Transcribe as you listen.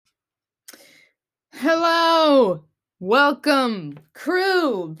Hello! Welcome,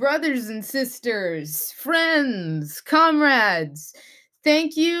 crew, brothers and sisters, friends, comrades.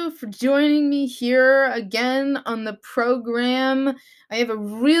 Thank you for joining me here again on the program. I have a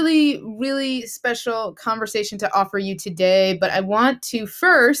really special conversation to offer you today, but I want to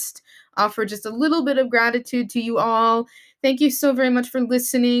first offer just a little bit of gratitude to you all. Thank you so very much for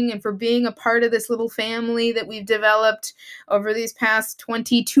listening and for being a part of this little family that we've developed over these past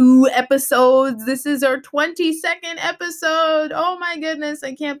 22 episodes. This is our 22nd episode. Oh my goodness,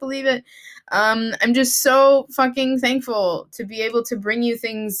 I can't believe it. I'm just so fucking thankful to be able to bring you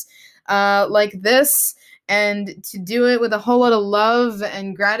things like this and to do it with a whole lot of love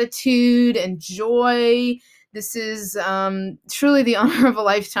and gratitude and joy. This is truly the honor of a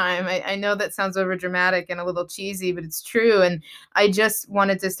lifetime. I know that sounds over dramatic and a little cheesy, but it's true. And I just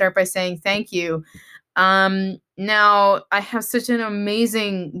wanted to start by saying thank you. Now, I have such an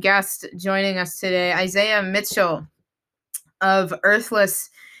amazing guest joining us today, Isaiah Mitchell of Earthless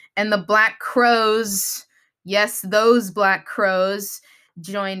and the Black Crowes. Yes, those Black Crowes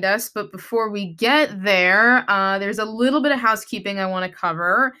joined us. But before we get there, there's a little bit of housekeeping I want to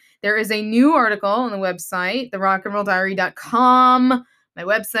cover. There is a new article on the website, therockandrolldiary.com. My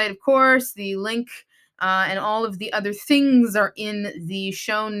website, of course, the link and all of the other things are in the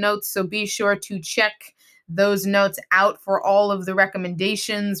show notes. So be sure to check those notes out for all of the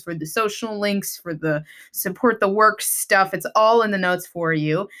recommendations, for the social links, for the support the work stuff. It's all in the notes for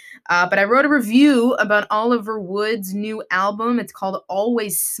you. But I wrote a review about Oliver Wood's new album. It's called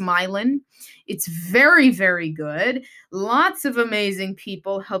Always Smilin'. It's very good. Lots of amazing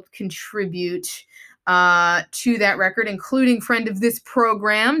people helped contribute to that record, including friend of this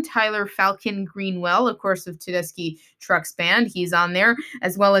program, Tyler Falcon Greenwell, of course, of Tedeschi Trucks Band. He's on there,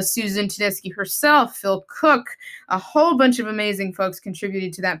 as well as Susan Tedeschi herself, Phil Cook. A whole bunch of amazing folks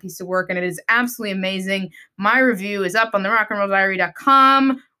contributed to that piece of work, and it is absolutely amazing. My review is up on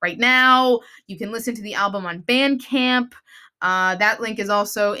therockandrolldiary.com right now. You can listen to the album on Bandcamp. That link is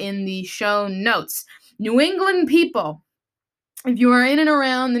also in the show notes. New England people, if you are in and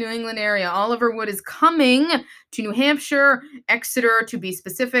around the New England area, Oliver Wood is coming to New Hampshire, Exeter to be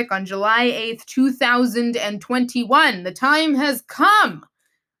specific, on July 8th, 2021. The time has come.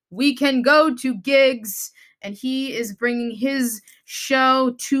 We can go to gigs, and he is bringing his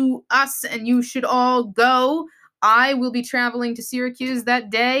show to us, and you should all go. I will be traveling to Syracuse that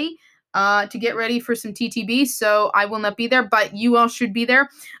day to get ready for some TTB, so I will not be there, but you all should be there.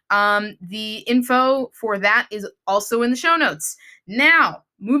 The info for that is also in the show notes. Now,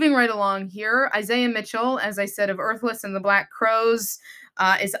 moving right along here, Isaiah Mitchell, as I said, of Earthless and the Black Crowes,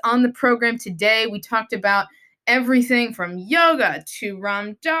 is on the program today. We talked about everything from yoga to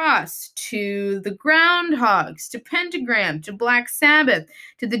Ram Dass to the Groundhogs to Pentagram to Black Sabbath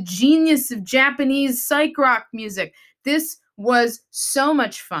to the genius of Japanese psych rock music. This was so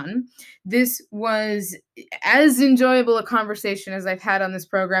much fun. This was as enjoyable a conversation as I've had on this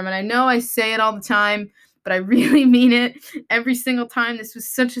program. And I know I say it all the time, but I really mean it every single time. This was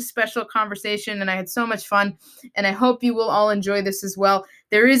such a special conversation, and I had so much fun. And I hope you will all enjoy this as well.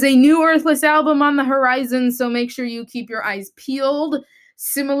 There is a new Earthless album on the horizon, so make sure you keep your eyes peeled.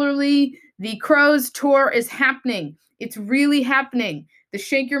 Similarly, the Crowes tour is happening. It's really happening. The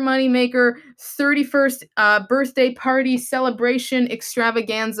Shake Your Money Maker 31st birthday party celebration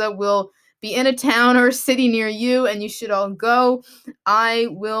extravaganza will be in a town or a city near you, and you should all go. I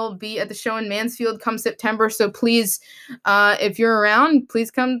will be at the show in Mansfield come September, so please, if you're around,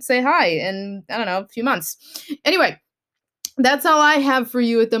 please come say hi in, I don't know, a few months. Anyway, that's all I have for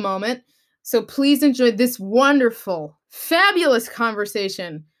you at the moment. So please enjoy this wonderful, fabulous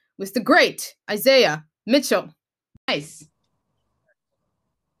conversation with the great Isaiah Mitchell. Nice.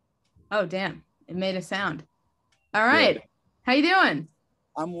 Oh, damn. It made a sound. All right. Good. How you doing?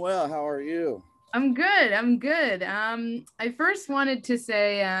 I'm well. How are you? I'm good. I first wanted to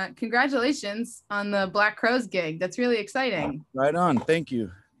say congratulations on the Black Crowes gig. That's really exciting. Right on. Thank you.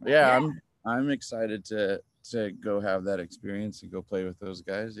 Yeah. Yeah. I'm excited to go have that experience and go play with those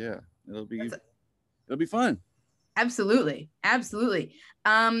guys. Yeah. It'll be fun. Absolutely. So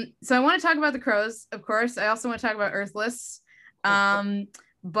I want to talk about the Crowes, of course. I also want to talk about Earthless.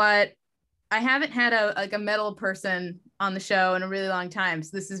 But I haven't had a metal person on the show in a really long time,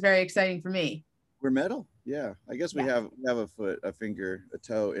 so this is very exciting for me. We're metal. Yeah. I guess we have a foot, a finger, a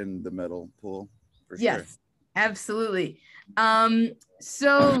toe in the metal pool for sure. Yes, absolutely.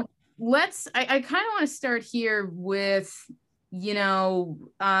 So I kind of want to start here with,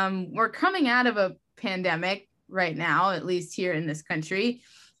 we're coming out of a pandemic right now, at least here in this country.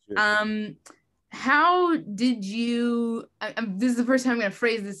 Sure. how did you this is the first time I'm going to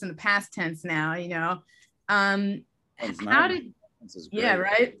phrase this in the past tense now, you know. It's How not. did This is yeah,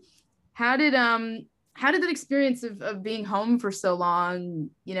 great. right? How did that experience of being home for so long,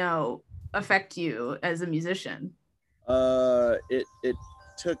 you know, affect you as a musician? It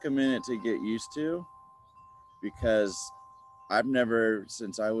took a minute to get used to, because I've never,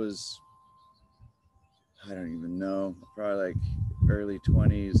 since I was, I don't even know, probably like early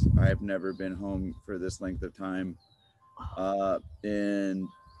 20s, I've never been home for this length of time. In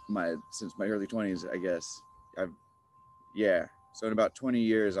my since my early 20s, I guess. I've Yeah. So in about 20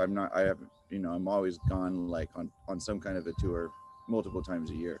 years, I haven't, I'm always gone, like on some kind of a tour multiple times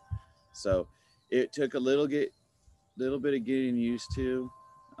a year. So it took a little bit of getting used to.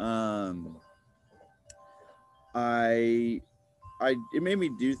 Um, I it made me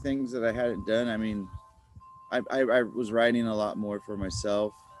do things that I hadn't done. I mean, I was writing a lot more for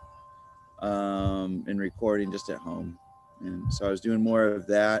myself, and recording just at home, and so I was doing more of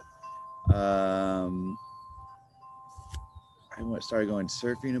that. Um, started going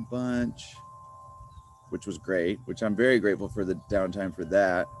surfing a bunch, which was great. Which I'm very grateful for the downtime for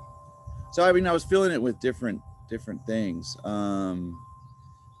that. So I mean, I was feeling it with different things.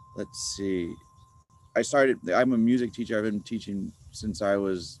 Let's see. I'm a music teacher. I've been teaching since I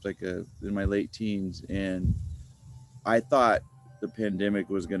was in my late teens, and I thought the pandemic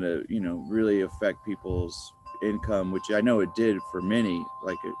was going to, really affect people's income, which I know it did for many,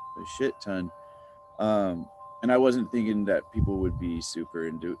 like a shit ton. Um, and I wasn't thinking that people would be super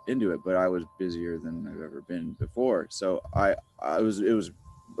into it, but I was busier than I've ever been before. So it was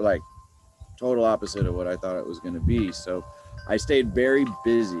like total opposite of what I thought it was going to be. So I stayed very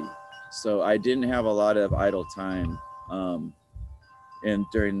busy. So I didn't have a lot of idle time. And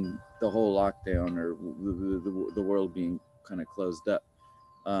during the whole lockdown, or the world being kind of closed up,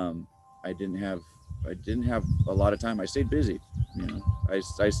 um, I didn't have a lot of time. I stayed busy. I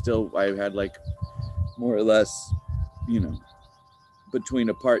had like more or less, you know, between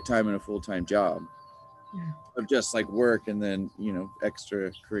a part-time and a full-time job Yeah. of just like work, and then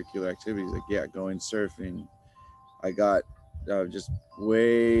extracurricular activities, like going surfing. I got just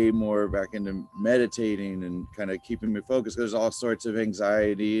way more back into meditating and kind of keeping me focused. There's all sorts of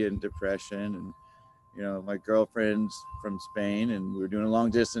anxiety and depression, and my girlfriend's from Spain, and we were doing a long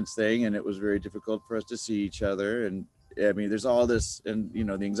distance thing, and it was very difficult for us to see each other. And I mean, there's all this, and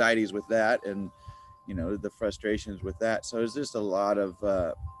the anxieties with that, and the frustrations with that. So it was just a lot of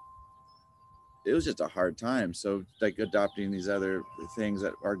it was just a hard time. So like adopting these other things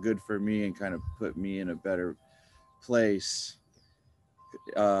that are good for me and kind of put me in a better place,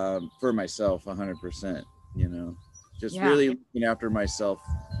 for myself 100%, just Yeah. really looking after myself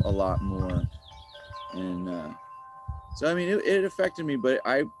a lot more. And so I mean, it affected me, but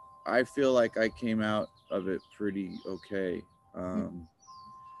I feel like I came out of it pretty okay.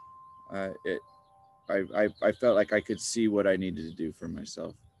 I it I felt like I could see what I needed to do for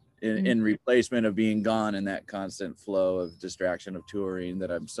myself Mm. in replacement of being gone in that constant flow of distraction of touring that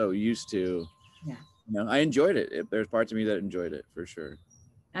I'm so used to. Yeah. I enjoyed it. There's parts of me that enjoyed it for sure.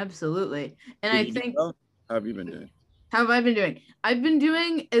 Absolutely. And Did I you do think well? How have you been doing? how have I been doing? I've been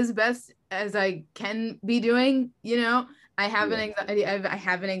doing as best as I can be doing, you know. I have an Yeah. anxiety. I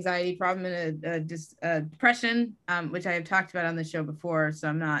have an anxiety problem and a depression, which I have talked about on the show before, so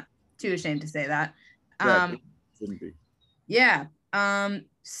I'm not too ashamed to say that. Yeah. Um, Shouldn't be. yeah.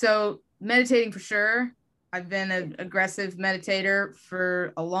 So meditating for sure. I've been an aggressive meditator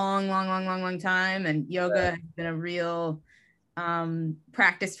for a long, long, long, long, long time, and yoga has been a real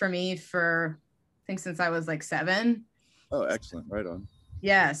practice for me for I think since I was like 7. Oh, excellent. Right on.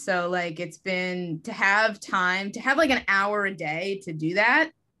 Yeah, so like it's been to have time to have like an hour a day to do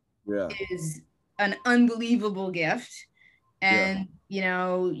that Yeah. is an unbelievable gift. Yeah. And, you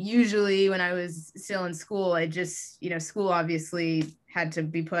know, usually when I was still in school, I just, you know, school obviously had to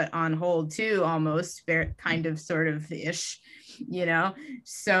be put on hold too, almost kind of sort of ish, you know.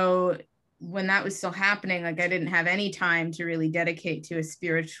 So when that was still happening, like I didn't have any time to really dedicate to a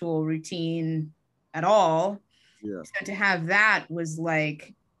spiritual routine at all. Yeah. So to have that was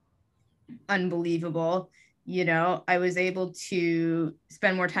like unbelievable. You know, I was able to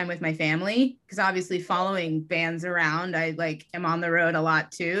spend more time with my family because obviously following bands around, I like am on the road a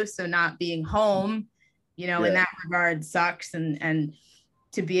lot too. So not being home, you know, in Yeah. that regard sucks. And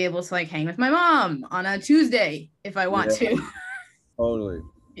to be able to like hang with my mom on a Tuesday if I want Yeah. to, Totally.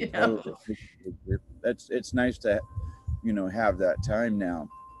 you know. Totally. It's nice to have that time now.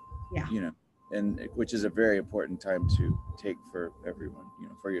 Yeah. And which is a very important time to take for everyone.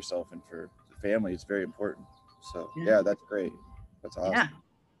 For yourself and for the family. It's very important. So Yeah. yeah, that's great. That's Yeah. awesome.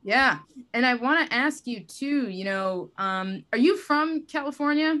 Yeah. And I want to ask you too, are you from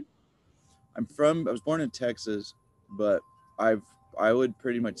California? I was born in Texas, but I've I would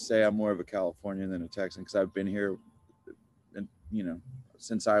pretty much say I'm more of a Californian than a Texan because I've been here, and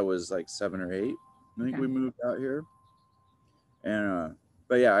since I was like 7 or 8. I think Okay. we moved out here, and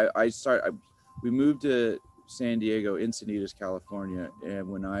but yeah, we moved to San Diego, Encinitas, California, and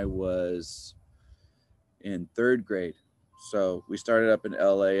when I was in third grade. So we started up in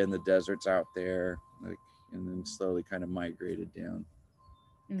LA and the deserts out there, like, and then slowly kind of migrated down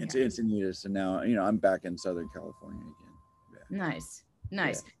into Okay. Encinitas, and now I'm back in Southern California again. Nice. Yeah,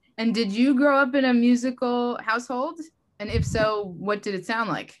 Nice. And did you grow up in a musical household? And if so, what did it sound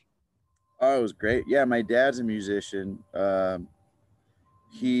like? oh, it was great. Yeah, my dad's a musician.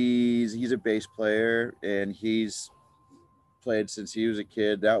 He's a bass player, and he's played since he was a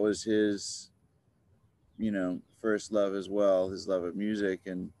kid. That was his first love as well, his love of music,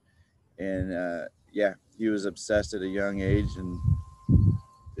 and yeah, he was obsessed at a young age, and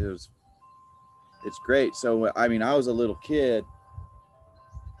it was it's great. So I mean, I was a little kid,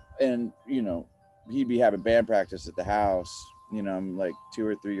 and he'd be having band practice at the house. I'm like 2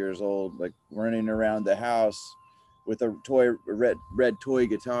 or 3 years old, like running around the house with a red toy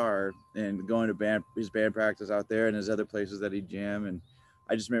guitar and going to his band practice out there and his other places that he'd jam. And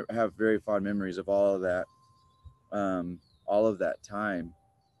I just have very fond memories of all of that time.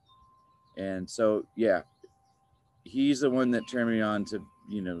 And so yeah, he's the one that turned me on to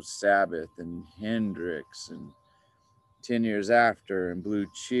Sabbath and Hendrix and 10 Years After and Blue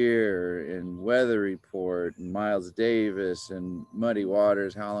Cheer and Weather Report and Miles Davis and Muddy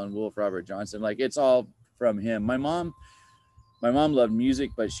Waters, Howlin' Wolf, Robert Johnson. Like, it's all from him. My mom loved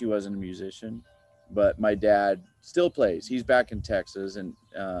music, but she wasn't a musician. But my dad still plays. He's back in Texas, and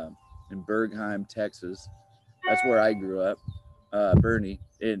in Bergheim, Texas. That's where I grew up, Bernie.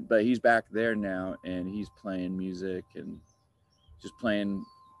 But he's back there now, and he's playing music and just playing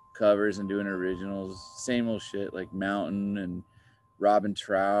covers and doing originals, same old shit like Mountain and Robin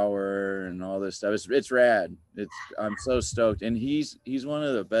Trower and all this stuff. It's rad. I'm so stoked, and he's one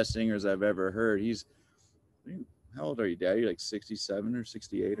of the best singers I've ever heard. How old are you, Dad? You're like 67 or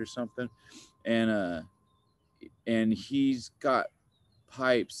 68 or something, and he's got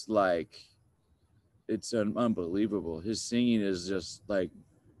pipes like it's unbelievable. His singing is just like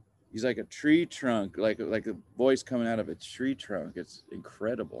he's like a tree trunk, like a voice coming out of a tree trunk. It's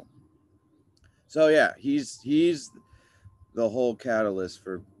incredible. So yeah, he's the whole catalyst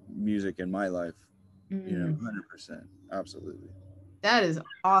for music in my life. Mm, 100%, absolutely. that is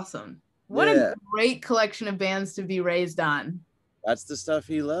awesome. What a Yeah, great collection of bands to be raised on. that's the stuff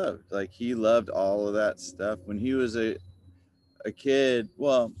he loved. Like, he loved all of that stuff when he was a kid.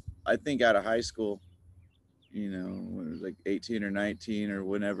 Well, I think out of high school, when it was like 18 or 19 or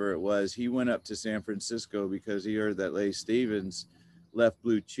whenever it was, he went up to San Francisco because he heard that Leigh Stevens left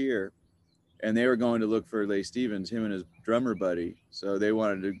Blue Cheer, and they were going to look for Leigh Stevens, him and his drummer buddy. So they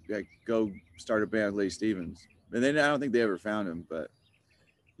wanted to go start a band with Leigh Stevens. And then I don't think they ever found him, but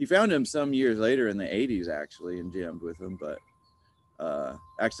he found him some years later in the 80s, actually, and jammed with him. But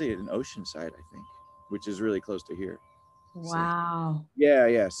actually in Oceanside, I think, which is really close to here. So Wow.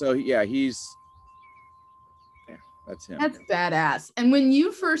 yeah. So yeah, that's him. That's badass. And when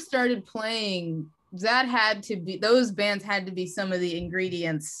you first started playing, those bands had to be some of the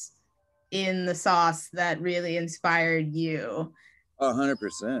ingredients in the sauce that really inspired you.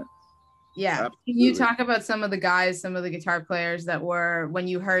 100%. Yeah. Can you Absolutely. talk about some of the guys, some of the guitar players that were, when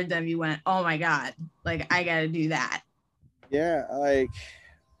you heard them, you went, oh my God, like I got to do that? Yeah, like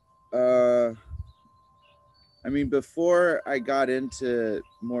uh I mean, before I got into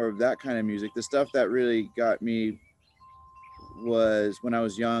more of that kind of music, the stuff that really got me was when I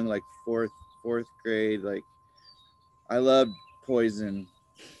was young, like fourth grade. Like, I loved Poison,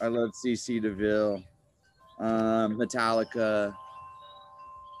 I loved CC DeVille, Metallica.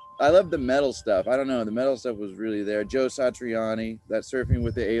 I loved the metal stuff. I don't know, the metal stuff was really there. Joe Satriani, that Surfing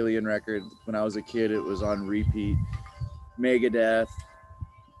with the Alien record. When I was a kid, it was on repeat. Megadeth,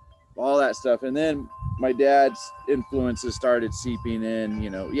 all that stuff. And then my dad's influences started seeping in.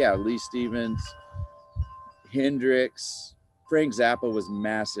 Yeah, Lee Stevens, Hendrix, Frank Zappa was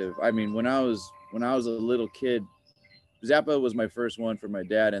massive. I mean, when I was a little kid, Zappa was my first one for my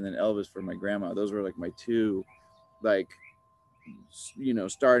dad, and then Elvis for my grandma. Those were like my two, like,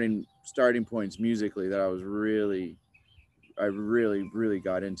 starting points musically that I really, really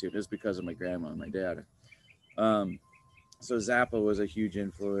got into, just because of my grandma and my dad. Um, so Zappa was a huge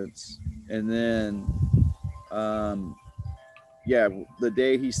influence, and then um, yeah, the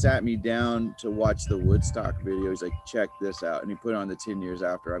day he sat me down to watch the Woodstock video, he's like, check this out. And he put on the 10 years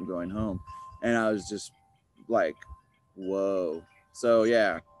after I'm going home. And I was just like, whoa. So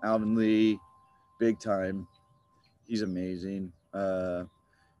yeah, Alvin Lee, big time. He's amazing. And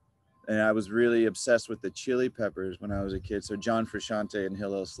I was really obsessed with the Chili Peppers when I was a kid. So John Frusciante and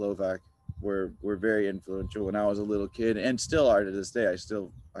Hillel Slovak were very influential when I was a little kid, and still are to this day.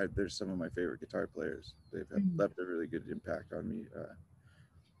 They're some of my favorite guitar players. They've left a really good impact on me.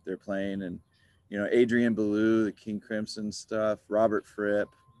 They're playing, and Adrian Belew, the King Crimson stuff, Robert Fripp,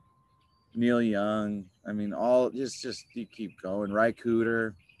 Neil Young. I mean, all just you keep going. Ry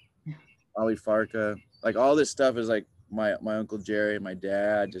Cooder, Ollie Farka, like all this stuff is like my Uncle Jerry, my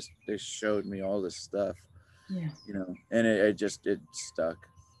dad, they showed me all this stuff. Yeah. And it stuck.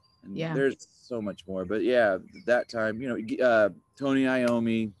 And yeah. There's so much more, but yeah, that time, Tony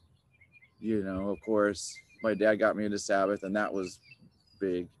Iommi, of course, my dad got me into Sabbath, and that was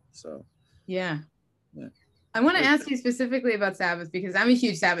big. So yeah. I want to ask you specifically about Sabbath because I'm a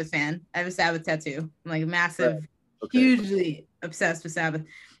huge Sabbath fan. I have a Sabbath tattoo. I'm like massive, right. Okay. Hugely obsessed with Sabbath.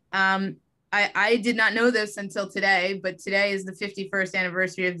 I did not know this until today, but today is the 51st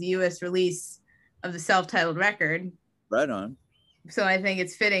anniversary of the U.S. release of the self-titled record. Right on. So I think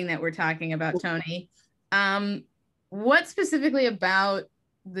it's fitting that we're talking about Tony. What specifically about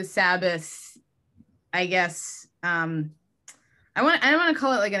the Sabbath, I guess, I don't want to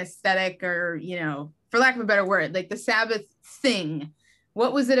call it like an aesthetic or, for lack of a better word, like the Sabbath thing.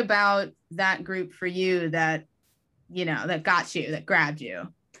 What was it about that group for you that, that got you, that grabbed you?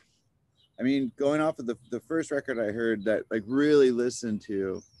 I mean, going off of the first record I heard that like really listened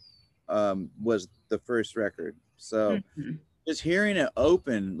to was the first record. So just hearing it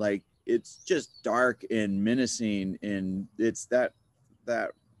open, like it's just dark and menacing, and it's that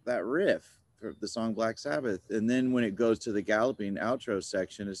riff for the song Black Sabbath. And then when it goes to the galloping outro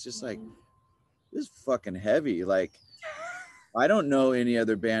section, it's just like, this is fucking heavy. Like, I don't know any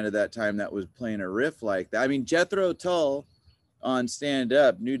other band at that time that was playing a riff like that. I mean, Jethro Tull on Stand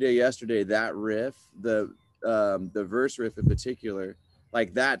Up, New Day Yesterday, that riff, the verse riff in particular,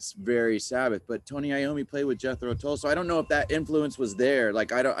 like that's very Sabbath. But Tony Iommi played with Jethro Tull, so I don't know if that influence was there.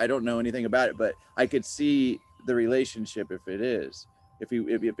 Like I don't know anything about it, but I could see the relationship if it is, if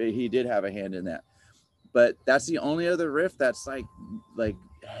he did have a hand in that. But that's the only other riff that's like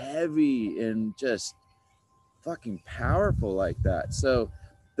heavy and just fucking powerful like that. So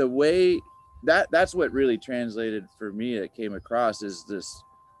the way that's what really translated for me, that came across, is this,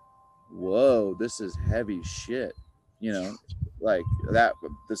 whoa, this is heavy shit, like that,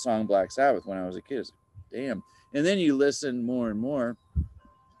 the song Black Sabbath when I was a kid, is damn. And then you listen more and more,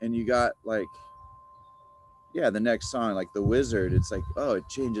 and you got like, yeah, the next song, like The Wizard, it's like, oh, it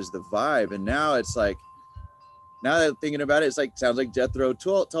changes the vibe. And now it's like, now that I'm thinking about it, it's like, sounds like Jethro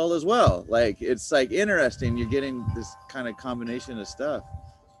Tull as well. Like, it's like interesting. You're getting this kind of combination of stuff.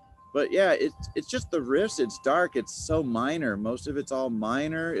 But yeah, it's just the riffs. It's dark. It's so minor. Most of it's all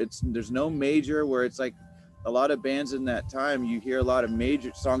minor. There's no major, where it's like a lot of bands in that time, you hear a lot of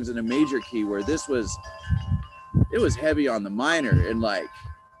major songs in a major key, where it was heavy on the minor,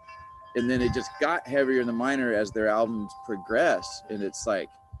 and then it just got heavier in the minor as their albums progress. And it's like,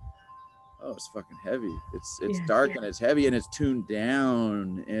 oh, it's fucking heavy. It's dark and it's heavy and it's tuned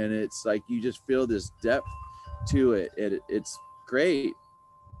down, and it's like you just feel this depth to it. It's great.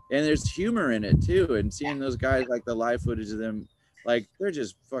 And there's humor in it too. And seeing those guys, like the live footage of them, like they're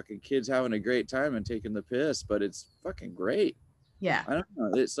just fucking kids having a great time and taking the piss, but it's fucking great. Yeah. I don't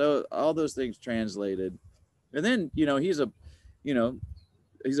know. So all those things translated. And then, he's a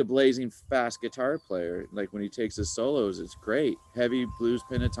blazing fast guitar player. Like when he takes his solos, it's great. Heavy blues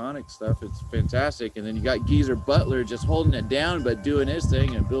pentatonic stuff, it's fantastic. And then you got Geezer Butler just holding it down, but doing his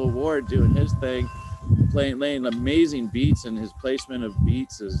thing, and Bill Ward doing his thing, laying amazing beats, and his placement of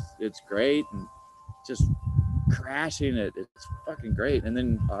beats it's great, and just crashing it. It's fucking great. And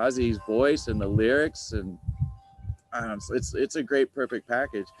then Ozzy's voice and the lyrics, and I don't know, it's a great, perfect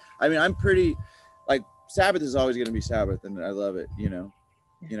package. I mean, I'm pretty, like, Sabbath is always going to be Sabbath, and I love it.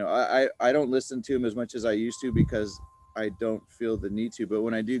 I don't listen to him as much as I used to because I don't feel the need to. But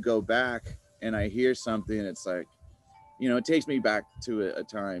when I do go back and I hear something, it's like, it takes me back to a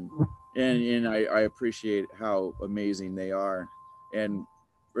time, and I appreciate how amazing they are,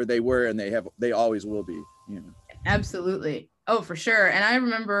 or they were, and they always will be. Absolutely. Oh, for sure. And I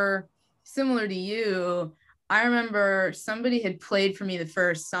remember, similar to you, I remember somebody had played for me the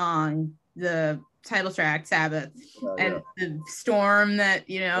first song, the title track, Sabbath, and the storm that,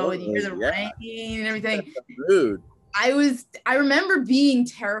 you hear the rain and everything. Rude. I remember being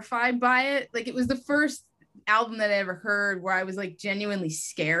terrified by it. Like, it was the first album that I ever heard where I was like genuinely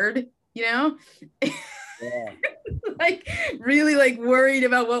scared, you know? Yeah. Like really like worried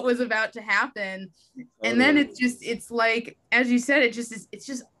about what was about to happen. Totally. And then it's like, as you said, it's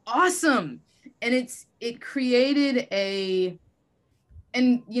just awesome. And it created a,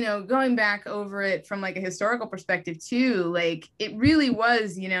 and you know, going back over it from like a historical perspective too, like it really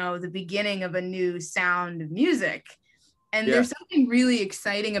was, you know, the beginning of a new sound of music. And Yeah. there's something really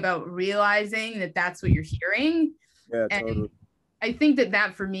exciting about realizing that that's what you're hearing. Yeah, And totally. I think that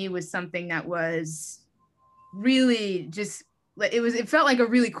that for me was something that was really just, it felt like a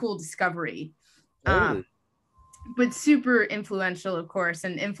really cool discovery. Totally. But super influential, of course,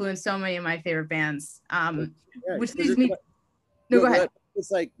 and influenced so many of my favorite bands. Yeah, Which 'cause leads it's me, like, no, go ahead.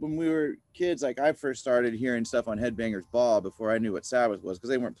 it's like when we were kids, like I first started hearing stuff on Headbangers Ball before I knew what Sabbath was, because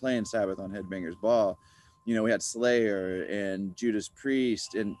they weren't playing Sabbath on Headbangers Ball. You know, we had Slayer and Judas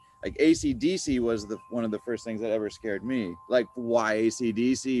Priest, and like AC/DC was one of the first things that ever scared me. Like, why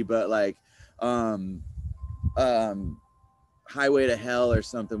AC/DC? But like um um Highway to Hell or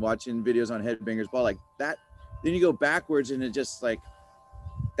something, watching videos on Headbangers Ball like that. Then you go backwards and it just like,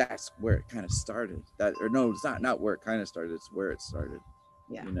 that's where it kind of started. That, or no, it's not where it kind of started, it's where it started.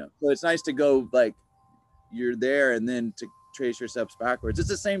 Yeah. You know, so it's nice to go like you're there and then to trace your steps backwards. It's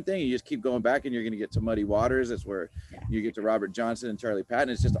the same thing. You just keep going back and you're going to get to Muddy Waters. That's where you get to Robert Johnson and Charlie Patton.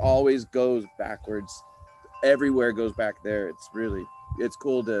 It's just always goes backwards. Everywhere goes back there. It's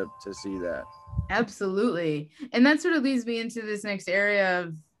cool to see that. Absolutely. And that sort of leads me into this next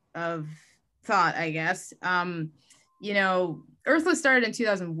area of thought, I guess. You know, Earthless started in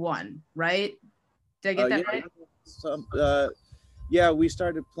 2001, right? Did I get that right? Yeah, we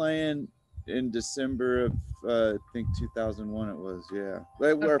started playing in December of I think 2001 it was. Yeah.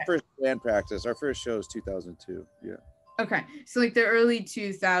 Like, our first band practice, our first show is 2002. Yeah. Okay. So like the early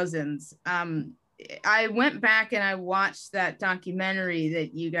 2000s. I went back and I watched that documentary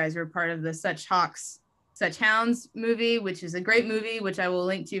that you guys were part of, the Such Hawks, Such Hounds movie, which is a great movie, which I will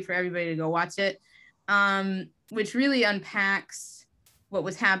link to for everybody to go watch it, which really unpacks what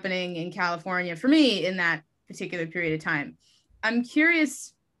was happening in California for me in that particular period of time. I'm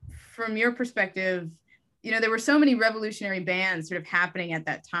curious from your perspective, you know, there were so many revolutionary bands sort of happening at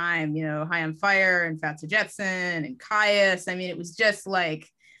that time, you know, High on Fire and Fats Jetson and Caius. I mean, it was just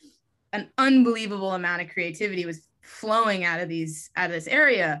like an unbelievable amount of creativity was flowing out of this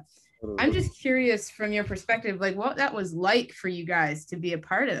area. I'm just curious from your perspective, like what that was like for you guys to be a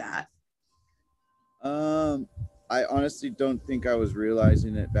part of that. I honestly don't think I was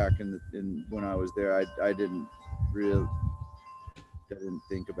realizing it back in when I was there. I didn't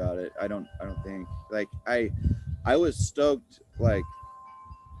think about it. I don't think, like, I was stoked like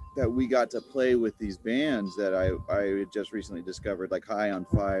that we got to play with these bands that I had just recently discovered, like High on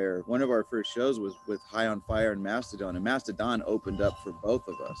Fire. One of our first shows was with High on Fire and Mastodon opened up for both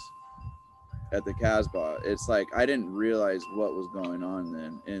of us at the Casbah. It's like, I didn't realize what was going on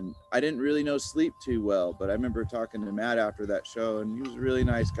then. And I didn't really know Sleep too well, but I remember talking to Matt after that show, and he was a really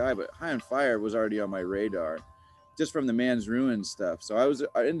nice guy, but High on Fire was already on my radar just from the Man's Ruin stuff. So I was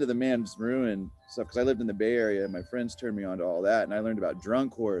into the Man's Ruin stuff because I lived in the Bay Area, and my friends turned me on to all that. And I learned about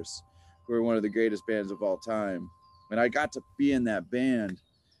Drunk Horse, who are one of the greatest bands of all time. And I got to be in that band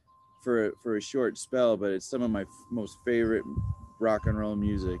for a short spell, but it's some of my most favorite rock and roll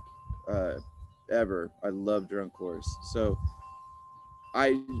music ever. I love Drunk Horse. So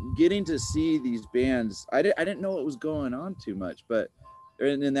getting to see these bands, I didn't know what was going on too much, but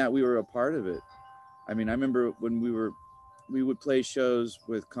in that we were a part of it. I mean, I remember when we would play shows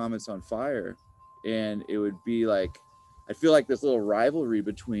with Comets on Fire, and it would be like, I feel like this little rivalry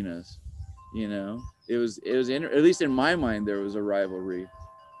between us, you know. It was at least in my mind there was a rivalry,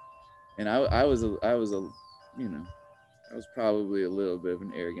 and I was you know, I was probably a little bit of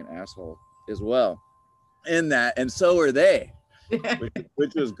an arrogant asshole as well in that, and so were they,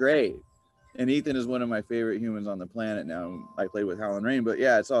 which was great. And Ethan is one of my favorite humans on the planet now. I played with Howlin' Rain, but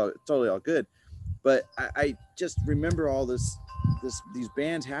yeah, it's totally all good. But I just remember all these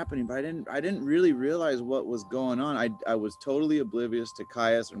bands happening, but I didn't really realize what was going on. I was totally oblivious to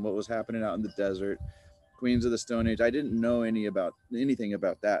Caius and what was happening out in the desert, Queens of the Stone Age. I didn't know anything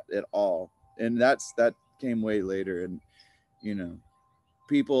about that at all. And that came way later. And, you know,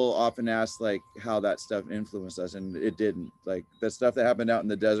 people often ask like how that stuff influenced us, and it didn't. Like, the stuff that happened out in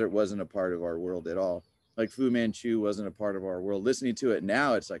the desert wasn't a part of our world at all. Like Fu Manchu wasn't a part of our world. Listening to it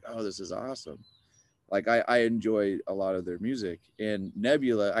now, it's like, oh, this is awesome. Like I enjoy a lot of their music. And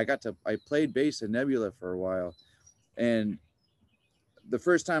Nebula, I played bass in Nebula for a while. And the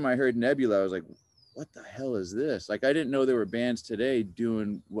first time I heard Nebula, I was like, what the hell is this? Like, I didn't know there were bands today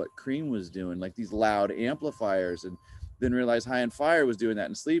doing what Cream was doing, like these loud amplifiers, and then realized High on Fire was doing that,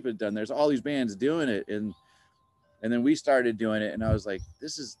 and Sleep had done. There's all these bands doing it, and then we started doing it, and I was like,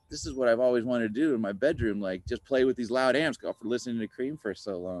 this is what I've always wanted to do in my bedroom, like just play with these loud amps after listening to Cream for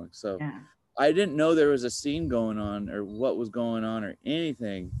so long. So Yeah. I didn't know there was a scene going on or what was going on or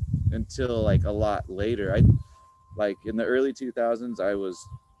anything until like a lot later. I like in the early 2000s, I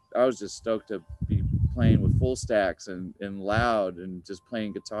was just stoked to be playing with full stacks and loud and just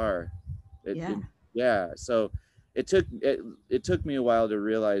playing guitar. Yeah. Yeah. So it took me a while to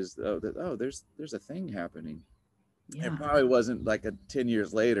realize that there's a thing happening. Yeah. It probably wasn't like 10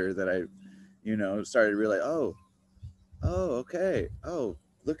 years later that I, started to realize, okay. Oh,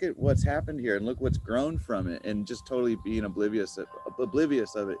 look at what's happened here and look what's grown from it, and just totally being oblivious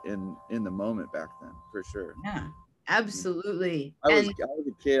of it in the moment back then, for sure. Yeah. Absolutely. I was And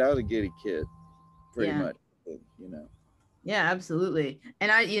a kid. I was a giddy kid, pretty yeah. much. Yeah, absolutely.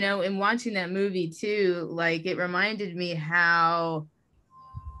 And I, in watching that movie too, like it reminded me how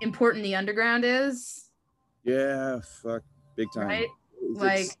important the underground is, Yeah, fuck, big time. right?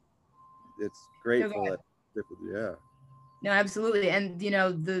 Like, It's great no, go for ahead. that. Yeah. No, absolutely. And,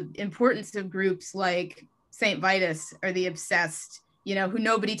 the importance of groups like St. Vitus or the Obsessed, who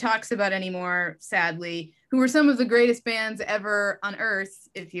nobody talks about anymore, sadly, who were some of the greatest bands ever on earth,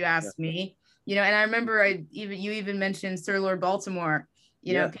 if you Yeah. ask me. And I remember you even mentioned Sir Lord Baltimore.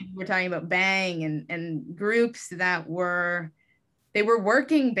 Yeah. People were talking about Bang and groups that they were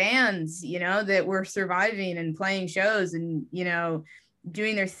working bands, that were surviving and playing shows and,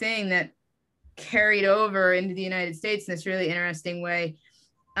 doing their thing that carried over into the United States in this really interesting way.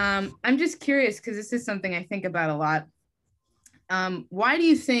 I'm just curious because this is something I think about a lot. Why do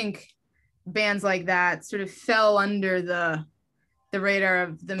you think bands like that sort of fell under the radar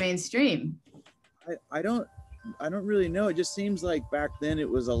of the mainstream? I don't really know. It just seems like back then it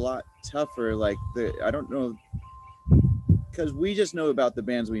was a lot tougher. Like I don't know, because we just know about the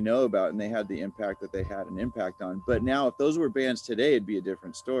bands we know about, and they had the impact that they had an impact on. But now, if those were bands today, it'd be a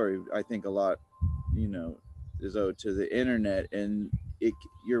different story. I think a lot, is owed to the internet, and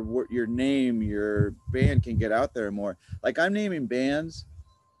your name, your band can get out there more. Like, I'm naming bands.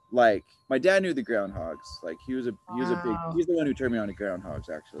 Like, my dad knew the Groundhogs. Like, he was a big. Wow. He's the one who turned me on to Groundhogs,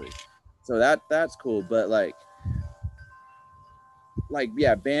 actually. So that's cool. But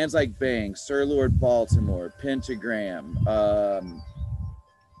yeah, bands like Bang, Sir Lord Baltimore, Pentagram,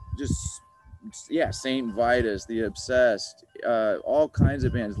 just yeah, Saint Vitus, The Obsessed, all kinds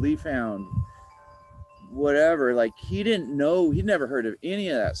of bands, Lee Found, whatever. Like, he didn't know, he'd never heard of any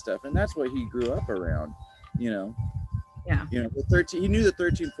of that stuff, and that's what he grew up around. Yeah. The 13, he knew the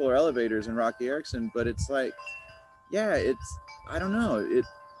 13th Floor Elevators and Rocky Erickson, but it's like, yeah, it's, I don't know,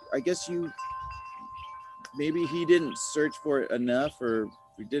 I guess maybe he didn't search for it enough, or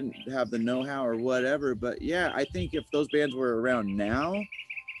we didn't have the know-how or whatever. But yeah, I think if those bands were around now,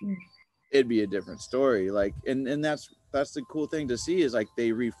 it'd be a different story. Like, and that's the cool thing to see, is like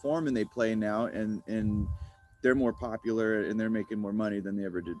they reform and they play now, and they're more popular and they're making more money than they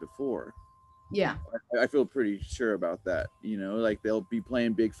ever did before. Yeah. I feel pretty sure about that. Like, they'll be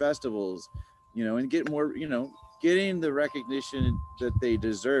playing big festivals, and get more, getting the recognition that they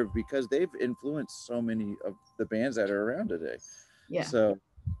deserve, because they've influenced so many of the bands that are around today. Yeah. So,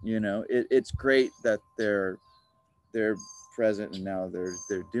 it's great that they're present, and now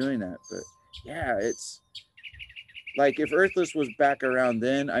they're doing that. But yeah, it's like, if Earthless was back around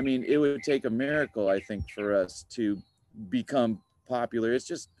then, I mean, it would take a miracle, I think, for us to become popular. It's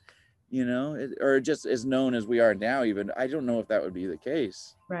just, or just as known as we are now. Even, I don't know if that would be the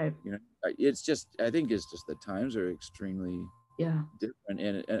case. Right. It's just, I think it's just the times are extremely different,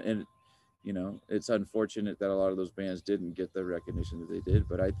 and it's unfortunate that a lot of those bands didn't get the recognition that they did.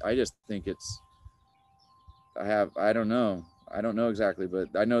 But I just think I don't know exactly, but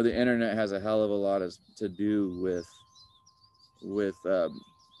I know the internet has a hell of a lot to do with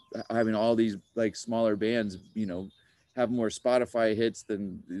having all these like smaller bands, have more Spotify hits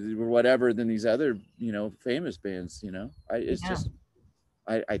than whatever than these other, famous bands. It's just,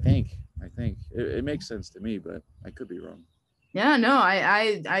 I think it makes sense to me, but I could be wrong. Yeah, no,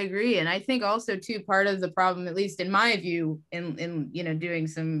 I agree. And I think also too, part of the problem, at least in my view, in doing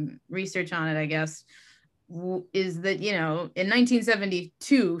some research on it, I guess, is that, in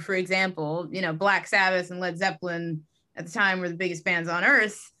 1972, for example, Black Sabbath and Led Zeppelin at the time were the biggest bands on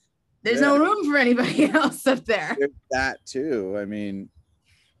earth. There's no room for anybody else up there. There's that too. I mean,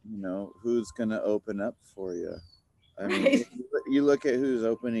 who's going to open up for you? I mean, you look at who's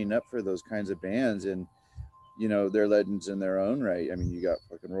opening up for those kinds of bands, and you know, they're legends in their own right. I mean, you got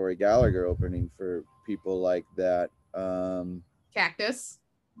fucking Rory Gallagher opening for people like that. Cactus.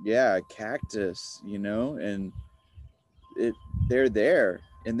 Yeah, Cactus, you know, and it they're there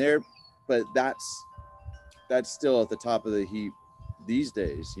and they're, but that's still at the top of the heap these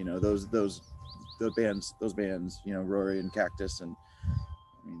days. You know, those bands, you know, Rory and Cactus, and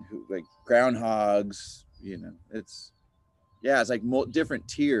I mean, who, like Groundhogs, you know, it's, yeah, it's like different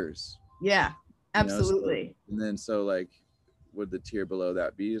tiers, Yeah, you know. So, absolutely. and then so like, would the tier below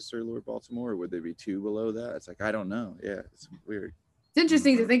that be a Sir Lord Baltimore, or would there be two below that? It's like, I don't know. Yeah, it's weird. It's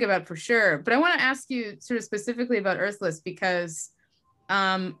interesting to think about for sure. But I want to ask you sort of specifically about Earthless because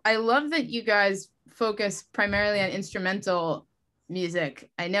I love that you guys focus primarily on instrumental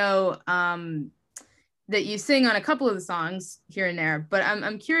music. I know that you sing on a couple of the songs here and there, but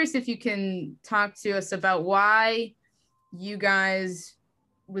I'm curious if you can talk to us about why you guys,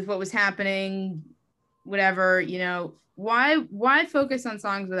 with what was happening, whatever, you know, why focus on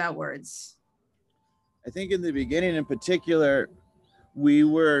songs without words? I think in the beginning, in particular, we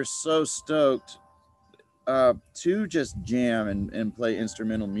were so stoked to just jam and play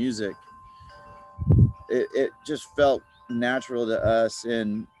instrumental music. It just felt natural to us,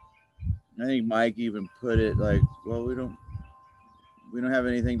 and I think Mike even put it like, well, we don't have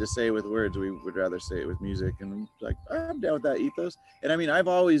anything to say with words. We would rather say it with music. And I'm like, I'm down with that ethos. And I mean, I've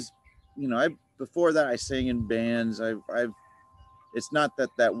always, you know, before that I sang in bands. I've it's not that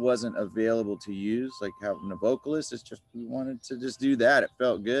that wasn't available to use, like having a vocalist. It's just we wanted to just do that. It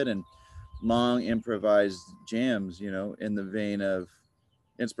felt good, and long improvised jams, you know, in the vein of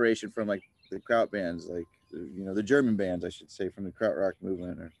inspiration from like the kraut bands, like, you know, the German bands, I should say, from the krautrock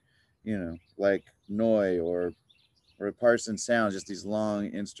movement, or, you know, like Neu or Parson Sound, just these long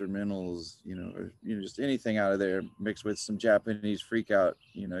instrumentals, you know, or, you know, just anything out of there mixed with some Japanese freak out,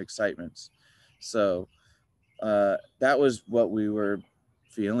 you know, excitements. So that was what we were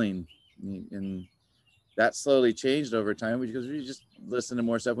feeling, and that slowly changed over time because we just listened to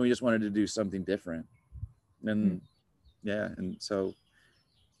more stuff and we just wanted to do something different. And yeah, and so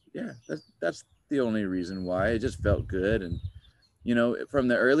yeah, that's the only reason why. It just felt good. And you know, from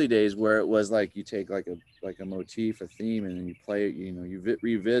the early days where it was like you take like a motif, a theme, and then you play it, you know, you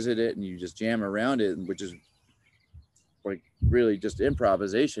revisit it and you just jam around it, which is like really just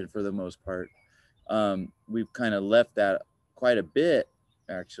improvisation for the most part. We've kind of left that quite a bit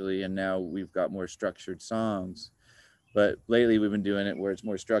actually, and now we've got more structured songs. But lately we've been doing it where it's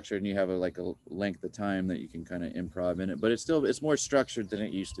more structured and you have like a length of time that you can kind of improv in it, but it's more structured than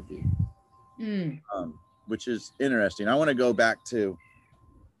it used to be. Which is interesting. I want to go back to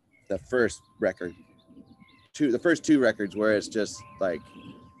the first record, the first two records, where it's just like,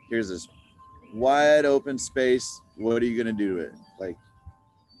 here's this wide open space. What are you gonna do to it?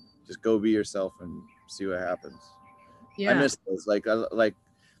 Just go be yourself and see what happens. Yeah. I miss those. I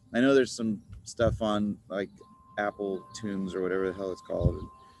know there's some stuff on like Apple Tunes or whatever the hell it's called,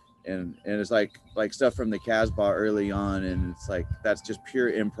 and it's like stuff from the Casbah early on, and it's like that's just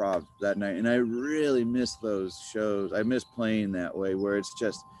pure improv that night. And I really miss those shows. I miss playing that way, where it's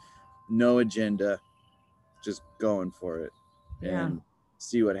just no agenda, just going for it, and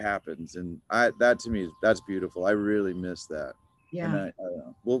see what happens. And that to me, that's beautiful. I really miss that. Yeah,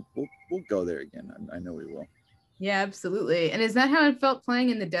 and we'll go there again. I know we will. Yeah, absolutely. And is that how it felt playing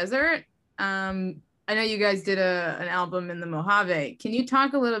in the desert? I know you guys did an album in the Mojave. Can you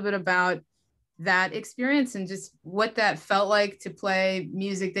talk a little bit about that experience and just what that felt like to play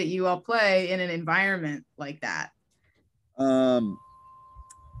music that you all play in an environment like that?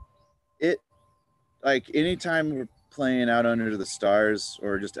 It, like, anytime we're playing out under the stars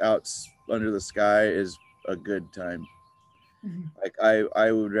or just out under the sky is a good time. Mm-hmm. Like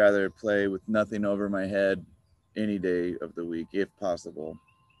I would rather play with nothing over my head any day of the week if possible.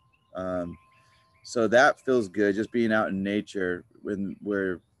 So that feels good, just being out in nature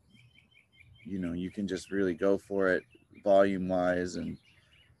where you know you can just really go for it volume wise, and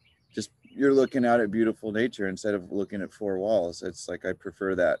just you're looking out at beautiful nature instead of looking at four walls. It's like I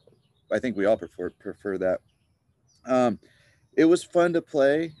prefer that. I think we all prefer that. It was fun to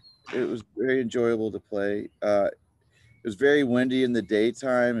play. It was very enjoyable to play. It was very windy in the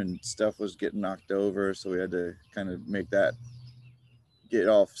daytime and stuff was getting knocked over, so we had to kind of get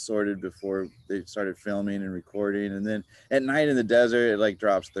all sorted before they started filming and recording. And then at night in the desert, it like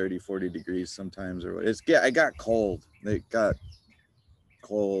drops 30-40 degrees sometimes, or I got cold. It got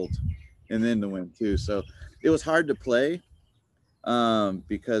cold, and then the wind too, so it was hard to play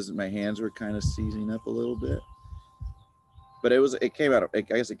because my hands were kind of seizing up a little bit. But it came out, I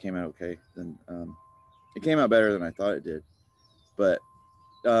guess it came out okay. Then it came out better than I thought it did. But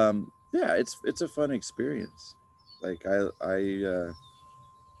yeah, it's a fun experience. Like I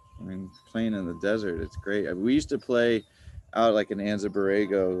mean, playing in the desert, it's great. I mean, we used to play out like in Anza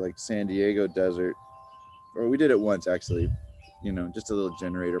Borrego, like San Diego desert, or we did it once actually. You know, just a little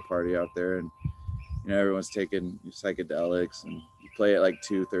generator party out there, and you know everyone's taking psychedelics, and you play at like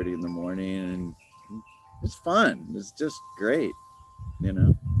 2:30 in the morning, and it's fun. It's just great. You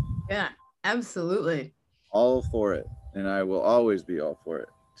know, Yeah, absolutely. all for it, and I will always be all for it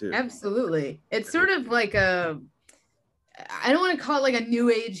too. Absolutely. It's sort of like a, I don't want to call it like a new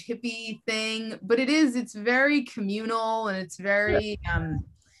age hippie thing, but it is, it's very communal and it's Yeah, very,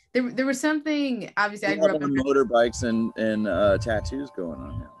 there was something, obviously a I lot grew up more in, motorbikes and tattoos going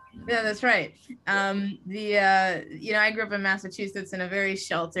on now. You know? yeah, that's right. I grew up in Massachusetts in a very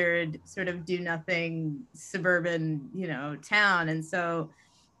sheltered, sort of do nothing suburban, town. And so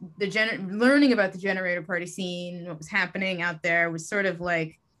learning about the generator party scene, what was happening out there was sort of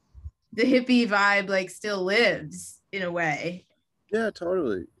like the hippie vibe, like still lives in a way Yeah,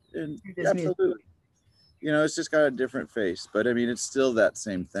 totally, and through this music. absolutely. You know, it's just got a different face, but I mean, it's still that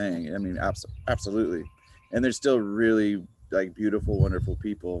same thing. I mean, absolutely. And there's still really like beautiful, wonderful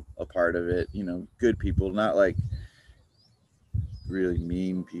people a part of it. You know, good people, not like really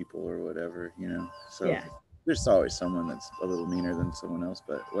mean people or whatever. You know, so Yeah, there's always someone that's a little meaner than someone else,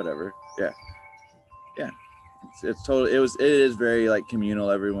 but whatever. Yeah, yeah. It's totally. It is very like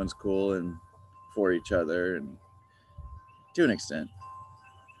communal. Everyone's cool and for each other, and to an extent.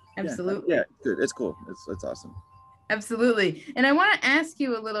 Yeah, yeah. absolutely. Good. It's cool. It's awesome. Absolutely. And I want to ask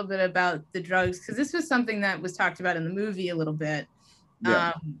you a little bit about the drugs, because this was something that was talked about in the movie a little bit.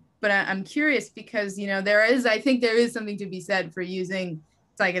 Yeah. But I'm curious because, I think there is something to be said for using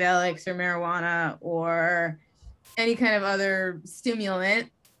psychedelics or marijuana or any kind of other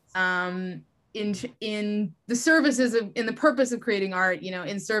stimulant in the services of, in the purpose of creating art,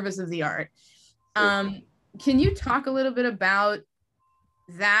 in service of the art. Sure. Can you talk a little bit about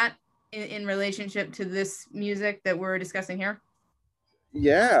that in relationship to this music that we're discussing here?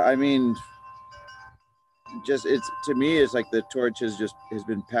 Yeah, I mean, just it's to me, it's like the torch has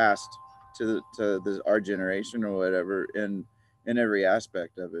been passed to our generation or whatever, in every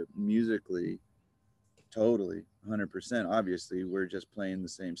aspect of it, musically, totally, 100%. Obviously, we're just playing the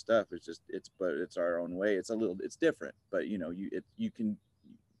same stuff. But it's our own way. It's different, but you know, you can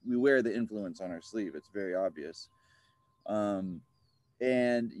we wear the influence on our sleeve. It's very obvious. Um,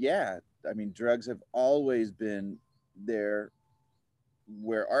 and yeah, I mean, drugs have always been there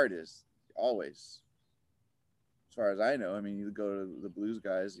where art is, always, as far as I know. I mean, you go to the blues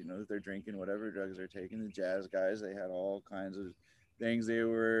guys, you know, they're drinking whatever drugs they're taking. The jazz guys, they had all kinds of things they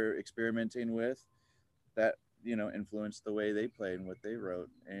were experimenting with that, you know, influenced the way they played and what they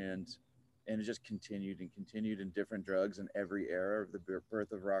wrote. And it just continued and continued in different drugs in every era of the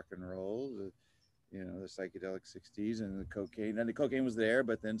birth of rock and roll. You know, the psychedelic 60s and the cocaine. And the cocaine was there,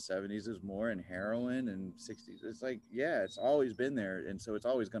 but then 70s is more, and heroin, and 60s. It's like, yeah, it's always been there. And so it's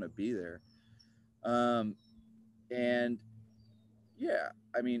always going to be there. Um, and yeah,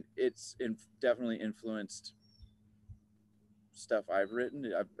 I mean, definitely influenced stuff I've written.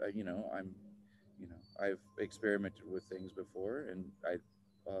 You know, I've experimented with things before, and I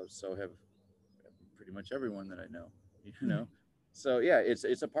so have pretty much everyone that I know. You know, so yeah,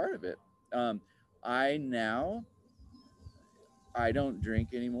 it's a part of it. Um, I now I don't drink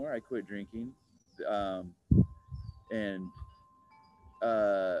anymore. I quit drinking, um, and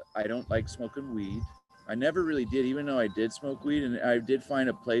I don't like smoking weed. I never really did, even though I did smoke weed, and I did find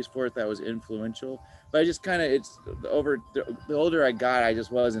a place for it that was influential. But I just kind of, it's over the older I got, I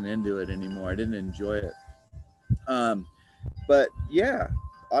just wasn't into it anymore. I didn't enjoy it. Um, but yeah,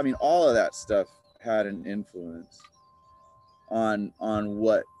 I mean, all of that stuff had an influence on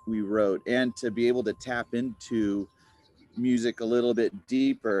what we wrote, and to be able to tap into music a little bit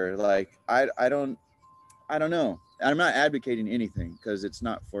deeper. Like I don't know. I'm not advocating anything because it's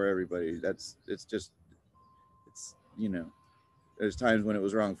not for everybody. It's just it's you know, there's times when it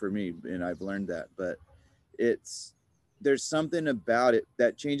was wrong for me, and I've learned that. But it's there's something about it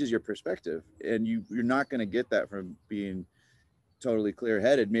that changes your perspective, and you're not going to get that from being totally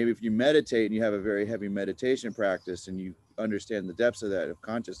clear-headed. Maybe if you meditate and you have a very heavy meditation practice and you understand the depths of that of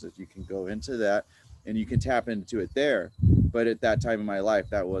consciousness, you can go into that and you can tap into it there. But at that time in my life,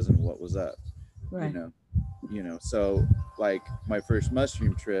 that wasn't what was up. You Right. know, so like my first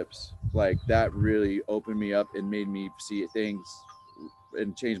mushroom trips, like that really opened me up and made me see things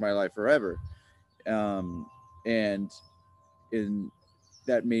and change my life forever. um and in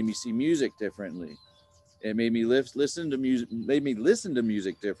that made me see music differently. It made me listen to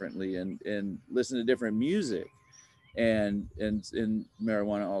music differently, and listen to different music. and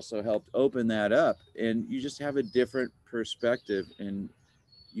marijuana also helped open that up, and you just have a different perspective, and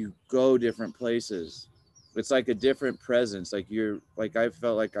you go different places. It's like a different presence, like you're like, I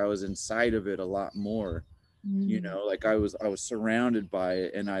felt like I was inside of it a lot more, Mm. like I was surrounded by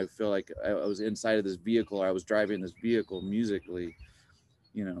it, and I feel like I was inside of this vehicle, I was driving this vehicle musically,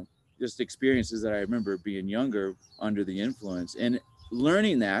 you know just experiences that I remember being younger under the influence, and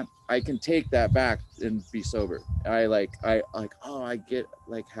learning that I can take that back and be sober. I like, oh, I get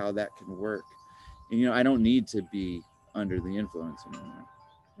like how that can work, and I don't need to be under the influence anymore.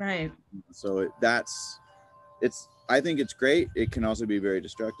 Right. So it's I think it's great. It can also be very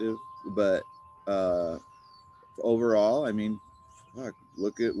destructive, but uh overall, I mean, fuck,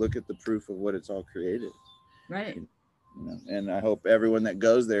 look at the proof of what it's all created. Right. And I hope everyone that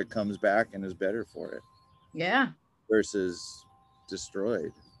goes there comes back and is better for it Yeah. versus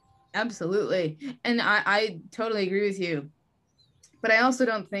destroyed. Absolutely. And I totally agree with you. But I also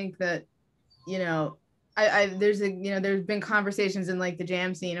don't think that, you know, there's there's been conversations in like the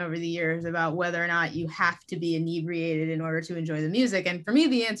jam scene over the years about whether or not you have to be inebriated in order to enjoy the music. And for me,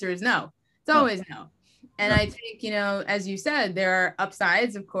 the answer is no. It's No, always no. And no, I think, as you said, there are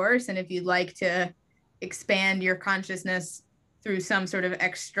upsides, of course. And if you'd like to expand your consciousness through some sort of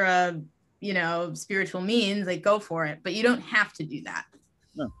extra, spiritual means, like go for it. But you don't have to do that.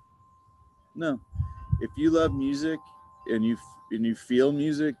 no, no. If you love music and you feel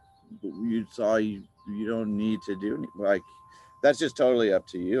music, you don't need to do like that's just totally up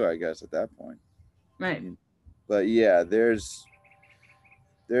to you, I guess, at that point. Right. But yeah, there's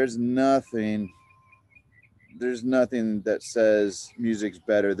nothing there's nothing that says music's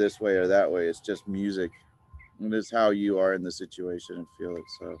better this way or that way. It's just music, and it's how you are in the situation and feel it.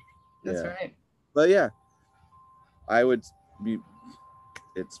 So That's yeah, right. but yeah, I would be.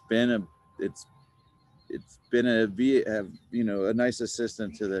 It's been a it's it's been a nice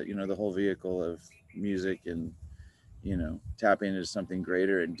assistant to the whole vehicle of music, and tapping into something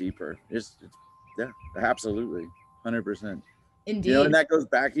greater and deeper. It's yeah, absolutely, 100%. And Indeed. that goes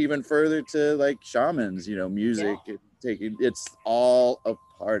back even further to like shamans, Yeah. music, it's all a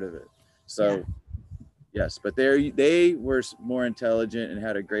part of it. Yeah. So yes, but they were more intelligent and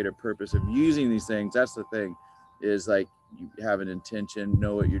had a greater purpose of using these things. That's the thing, is like you have an intention,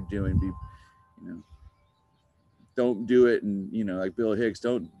 know what you're doing, be you know don't do it, and like Bill Hicks,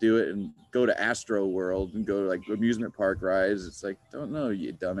 don't do it and go to Astro World and go to like amusement park rides. It's like, don't know,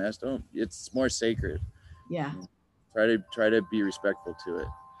 you dumbass, don't. It's more sacred. Yeah. Try to be respectful to it,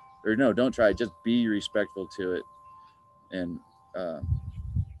 or no, don't try, just be respectful to it, and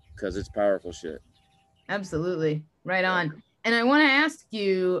because it's powerful shit. Absolutely. Right Yeah. on. And I want to ask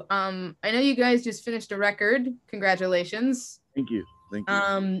you, I know you guys just finished a record. Congratulations. Thank you.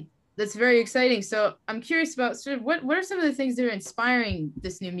 That's very exciting. So I'm curious about sort of what are some of the things that are inspiring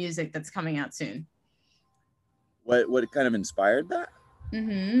this new music that's coming out soon? What kind of inspired that?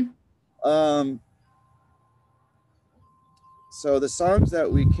 Mm-hmm. um so the songs that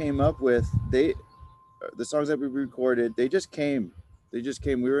we came up with, the songs that we recorded, they just came. We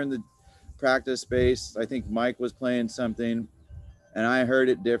were in the practice space. I think Mike was playing something, and I heard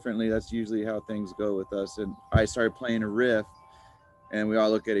it differently. That's usually how things go with us. And I started playing a riff, and we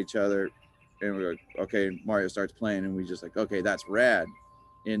all look at each other, and we're like, okay. Mario starts playing, and we just like, okay, that's rad.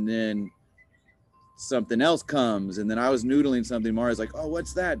 And then something else comes, and then I was noodling something. Mario's like, oh,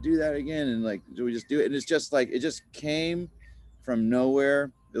 what's that? Do that again. And like, do we just do it? And it's just like, it just came from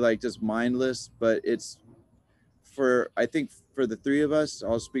nowhere, like just mindless. But it's I think for the three of us,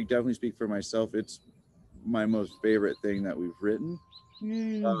 definitely speak for myself. It's my most favorite thing that we've written.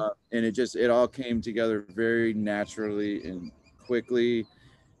 Mm. And it all came together very naturally and quickly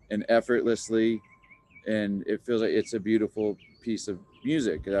and effortlessly. And it feels like it's a beautiful piece of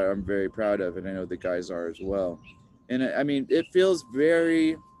music that I'm very proud of. And I know the guys are as well. And I mean, it feels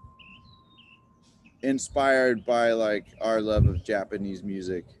very inspired by like our love of Japanese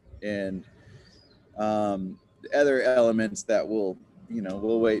music, and other elements that we'll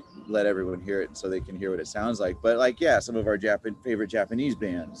wait, let everyone hear it so they can hear what it sounds like. But like, yeah, some of our favorite Japanese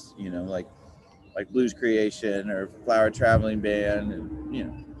bands, like Blues Creation or Flower Traveling Band,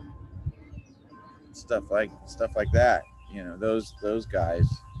 and stuff like that. Those guys.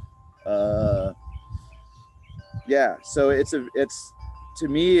 Uh, yeah. So it's to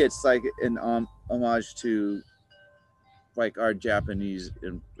me, it's like an homage to like our Japanese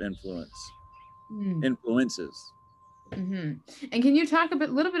Mm. influences. Mm-hmm. And can you talk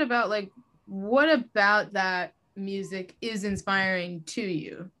little bit about like what about that music is inspiring to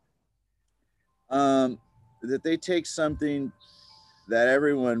you? Um, that they take something that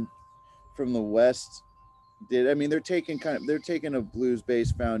everyone from the West did. I mean, they're taking a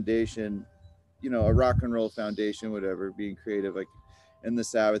blues-based foundation, a rock and roll foundation, whatever, being creative, like in the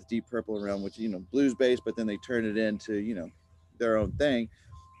Sabbath, Deep Purple realm, which blues-based, but then they turn it into their own thing.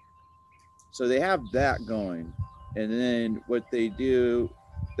 So they have that going, and then what they do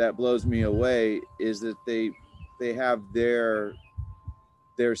that blows me away is that they have their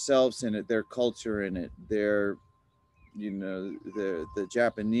selves in it, their culture in it, their the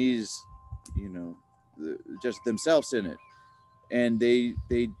Japanese, just themselves in it, and they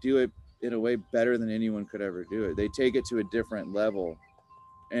do it in a way better than anyone could ever do it. They take it to a different level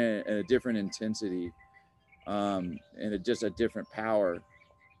and a different intensity, and just a different power.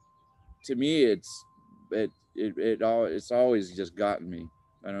 To me, it's always just gotten me.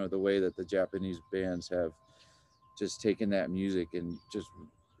 I don't know, the way that the Japanese bands have just taken that music and just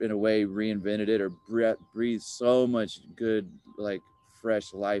in a way reinvented it, or breathed so much good, like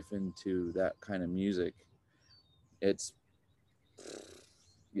fresh life into that kind of music. It's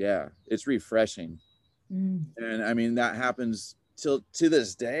refreshing. And I mean, that happens till to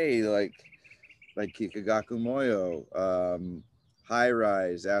this day, like Kikagaku Moyo, High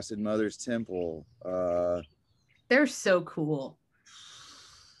Rise, Acid Mother's Temple. They're so cool.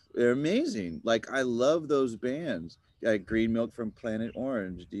 They're amazing. Like, I love those bands. Like Green Milk from Planet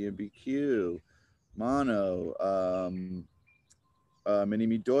Orange, DMBQ, Mono,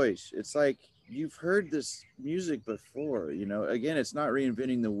 Minimi Deutsch. It's like, you've heard this music before, again, it's not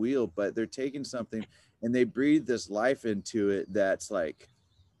reinventing the wheel, but they're taking something and they breathe this life into it that's like,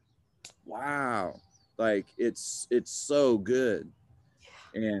 wow, like it's so good,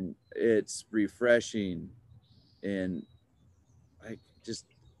 and it's refreshing, and like, just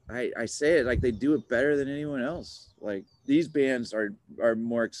I say it, like, they do it better than anyone else. Like, these bands are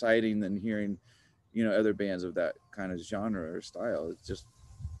more exciting than hearing other bands of that kind of genre or style. It's just,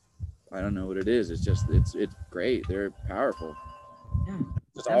 I don't know what it is. It's just, it's great. They're powerful. Yeah.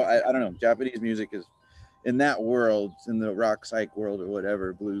 Just all, I don't know. Japanese music is, in that world, in the rock psych world or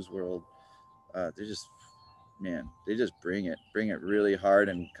whatever, blues world, they're just, man, they just bring it really hard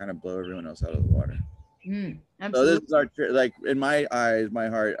and kind of blow everyone else out of the water. Absolutely. So this is our, like, in my eyes, my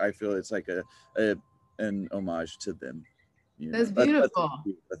heart, I feel it's like an homage to them. That's beautiful.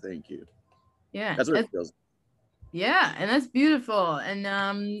 Thank you. Yeah, that's what it feels. Yeah, and that's beautiful.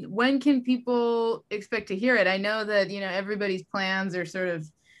 And when can people expect to hear it? I know that everybody's plans are sort of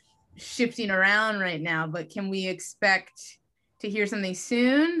shifting around right now, but can we expect to hear something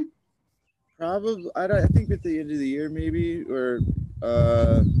soon? Probably, I think at the end of the year, maybe, or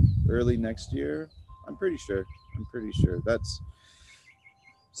early next year. I'm pretty sure. That's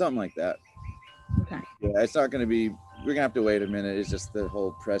something like that. Okay. Yeah, it's not going to be. We're gonna have to wait a minute. It's just the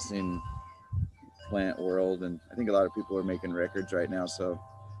whole pressing plant world, and I think a lot of people are making records right now, so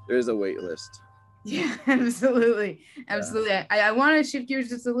there's a wait list. Yeah, absolutely. Yeah. I want to shift gears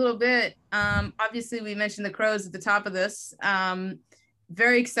just a little bit. Obviously, we mentioned the Crowes at the top of this.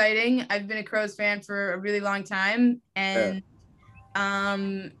 Very exciting. I've been a Crowes fan for a really long time, and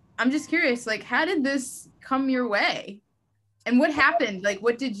I'm just curious, like, how did this come your way, and what happened? Like,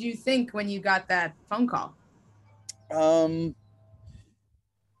 what did you think when you got that phone call?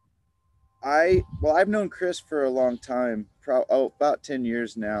 I've known Chris for a long time, about 10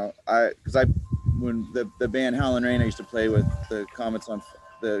 years now. When the band Howlin' Rain, I used to play with the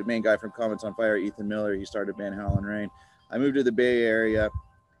main guy from Comets on Fire, Ethan Miller. He started band Howlin' Rain. I moved to the Bay Area,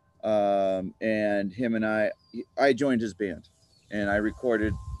 and him and I joined his band, and I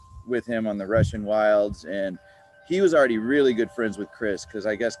recorded with him on the Russian Wilds, and he was already really good friends with Chris, because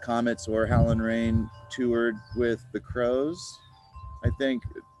I guess Comets or Howlin' Rain toured with the Crowes, I think,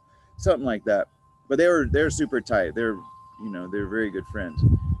 something like that. But they're super tight. They're very good friends,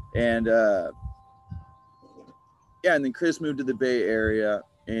 and and then Chris moved to the Bay Area,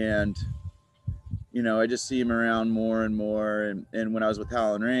 and I just see him around more and more. And when I was with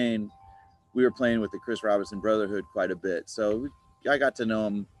Howlin' Rain, we were playing with the Chris Robinson Brotherhood quite a bit, so I got to know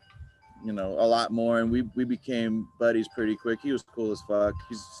him a lot more, and we became buddies pretty quick. He was cool as fuck.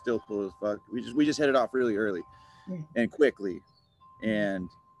 He's still cool as fuck. We just hit it off really early and quickly, and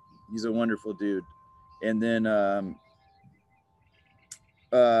he's a wonderful dude. And then and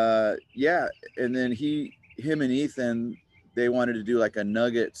then him and Ethan, they wanted to do like a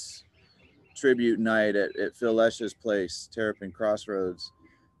Nuggets tribute night at Phil Lesh's place, Terrapin Crossroads.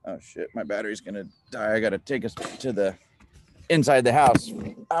 Oh shit, my battery's gonna die. I gotta take us to the inside the house.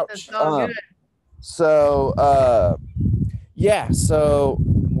 Ouch. That's all good. So so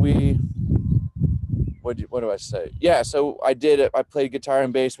we, what do I say? Yeah, so I did it. I played guitar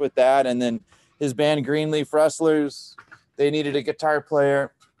and bass with that, and then his band Greenleaf Rustlers, they needed a guitar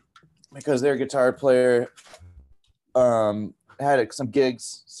player, because their guitar player had some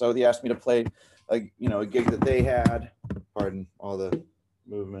gigs, so he asked me to play a gig that they had. Pardon all the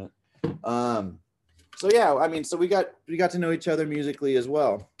movement. So yeah, I mean, so we got to know each other musically as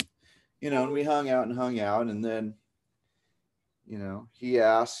well, and we hung out, and then he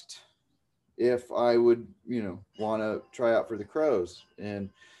asked if I would want to try out for the Crows, and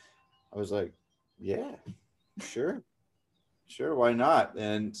I was like, yeah, sure, why not?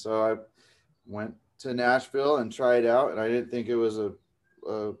 And so I went to Nashville and tried out, and I didn't think it was a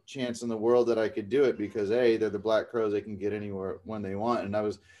chance in the world that I could do it, because they're the Black Crowes, they can get anywhere when they want. And I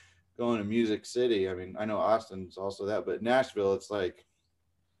was going to Music City. I mean, I know Austin's also that, but Nashville, it's like,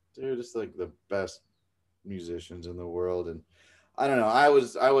 dude, it's like the best musicians in the world. And I don't know, I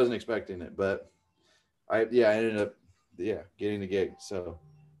wasn't expecting it, but I ended up getting the gig. So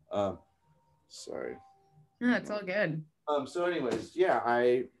sorry. No, it's all good. So anyways,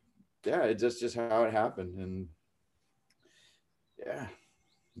 it's just how it happened. And yeah.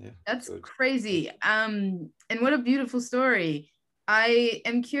 That's crazy. And what a beautiful story. I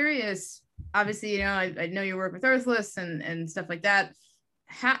am curious, obviously, I know you work with Earthless and stuff like that.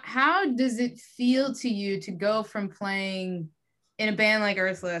 How does it feel to you to go from playing in a band like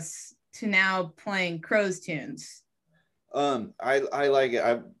Earthless to now playing Crows tunes? I like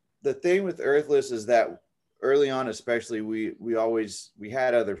it. The thing with Earthless is that early on, especially, we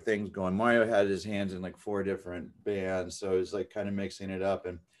had other things going. Mario had his hands in like 4 different bands, so it's like kind of mixing it up.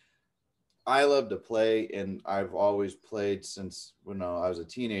 And I love to play, and I've always played since when I was a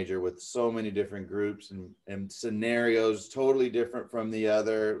teenager, with so many different groups and scenarios totally different from the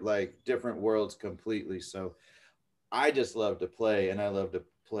other, like different worlds completely. So I just love to play, and I love to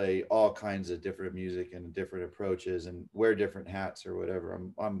play all kinds of different music and different approaches and wear different hats or whatever.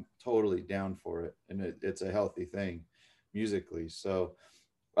 I'm totally down for it, and it's a healthy thing musically. So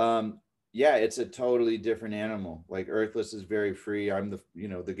it's a totally different animal. Like Earthless is very free. I'm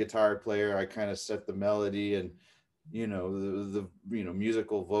the guitar player. I kind of set the melody, and the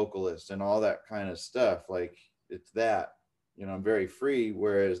musical vocalist and all that kind of stuff. Like it's that, I'm very free.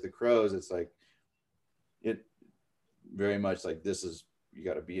 Whereas the Crows, it's like it very much like, this is, you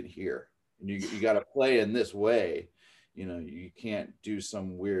got to be in here, and you got to play in this way. You can't do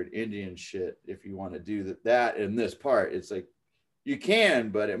some weird Indian shit if you want to do that in this part. It's like, you can,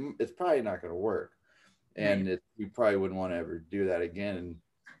 but it's probably not going to work. And you probably wouldn't want to ever do that again, and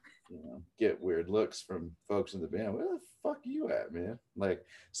get weird looks from folks in the band. Where the fuck are you at, man? Like,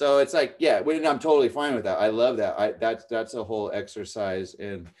 so it's like, I'm totally fine with that. I love that. That's a whole exercise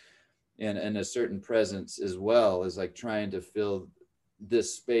and a certain presence, as well as like trying to fill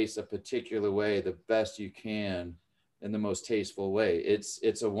this space a particular way the best you can in the most tasteful way.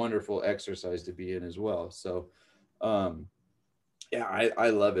 It's a wonderful exercise to be in as well. So I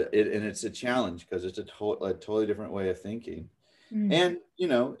love it. And it's a challenge, because it's a totally different way of thinking. And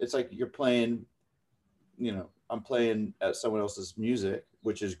it's like you're playing, I'm playing at someone else's music,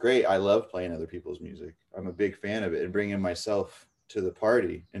 which is great. I love playing other people's music. I'm a big fan of it, and bringing myself to the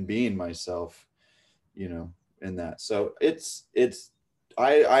party and being myself, in that. So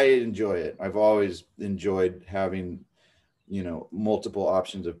I enjoy it. I've always enjoyed having, multiple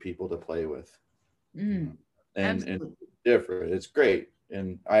options of people to play with, and different. It's great.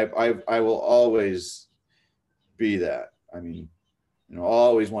 And I will always be that. I mean, I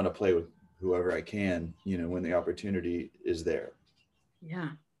always want to play with whoever I can, when the opportunity is there.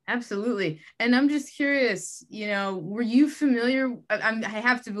 Yeah, absolutely. And I'm just curious, were you familiar? I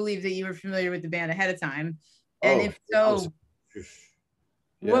have to believe that you were familiar with the band ahead of time. And if so,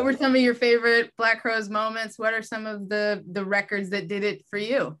 what were some of your favorite Black Crowes moments? What are some of the records that did it for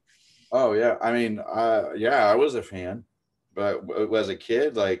you? Oh yeah, I mean, I was a fan, but as a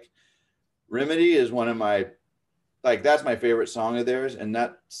kid, like Remedy is one of my, like, that's my favorite song of theirs, and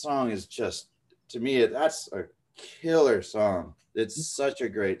that song is just, to me, that's a killer song. It's such a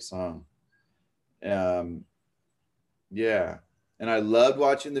great song. And I loved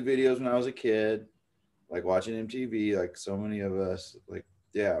watching the videos when I was a kid, like watching MTV, like so many of us, like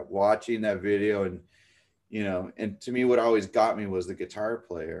watching that video. And and to me, what always got me was the guitar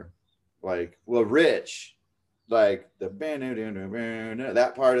player. Like, well, Rich, like the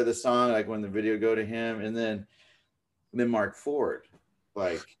that part of the song, like when the video go to him, and then Mark Ford,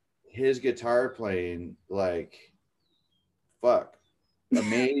 like his guitar playing, like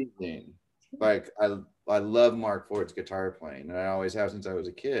amazing. Like I love Mark Ford's guitar playing, and I always have since I was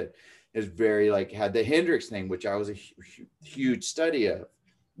a kid. It's very like, had the Hendrix thing, which I was a huge study of.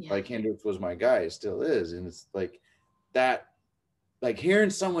 Like Hendrix was my guy, it still is. And it's like that, like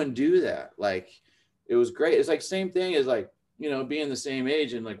hearing someone do that, like it was great. It's like same thing as like, being the same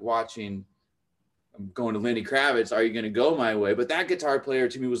age and like watching, I'm going to Lenny Kravitz, Are You Gonna Go My Way? But that guitar player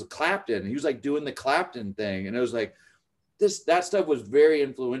to me was Clapton. He was like doing the Clapton thing. And it was like, that stuff was very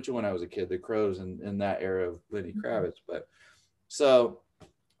influential when I was a kid, the Crows and that era of Lenny Kravitz. But so,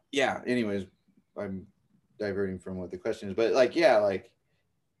 yeah, anyways, I'm diverting from what the question is. But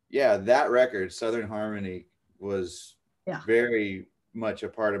that record, Southern Harmony, was very much a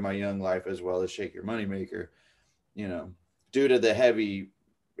part of my young life, as well as Shake Your Moneymaker, due to the heavy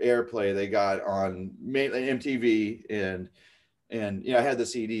airplay they got on mainly MTV and I had the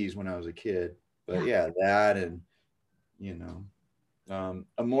CDs when I was a kid, but that and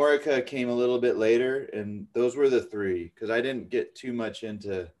Amorica came a little bit later, and those were the three because I didn't get too much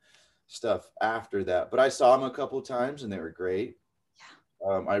into stuff after that, but I saw them a couple times and they were great.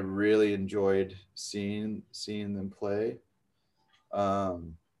 I really enjoyed seeing them play.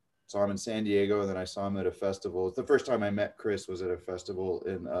 Saw him in San Diego, and then I saw him at a festival. The first time I met Chris was at a festival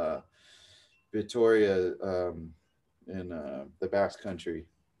in Vitoria, in the Basque country,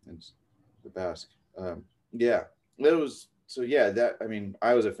 in the Basque. It was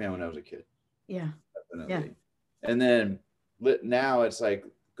I was a fan when I was a kid. Definitely. And then now it's like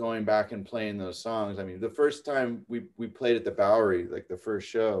going back and playing those songs. I mean, the first time we played at the Bowery, like the first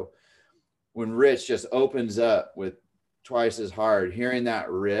show, when Rich just opens up with Twice as Hard, hearing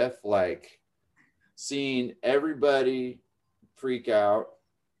that riff, like seeing everybody freak out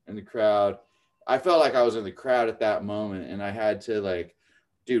in the crowd. I felt like I was in the crowd at that moment, and I had to like,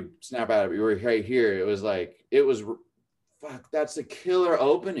 dude, snap out of it. You were right here. It was fuck, that's a killer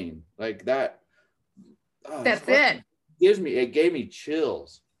opening. Like that. Oh, that's it. It gave me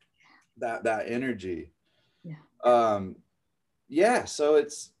chills. That energy. So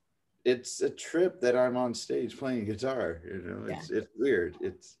it's a trip that I'm on stage playing guitar. It's weird.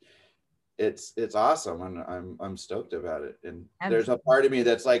 It's awesome, and I'm stoked about it. And there's a part of me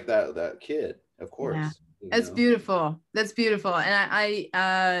that's like that kid, of course. That's beautiful. That's beautiful. And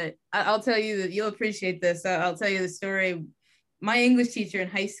I'll tell you that you'll appreciate this. I'll tell you the story. My English teacher in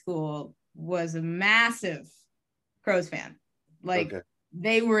high school was a massive Crows fan.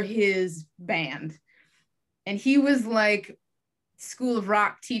 They were his band. And he was like School of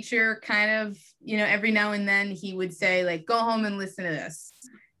Rock teacher, kind of, every now and then he would say, like, go home and listen to this.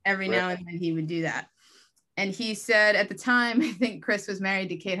 Every now and then he would do that. And he said at the time, I think Chris was married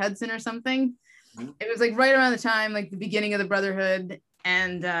to Kate Hudson or something. It was like right around the time, like the beginning of the Brotherhood,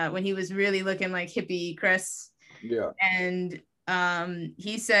 and when he was really looking like hippie Chris. And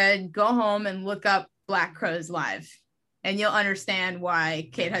he said, go home and look up Black Crowes live, and you'll understand why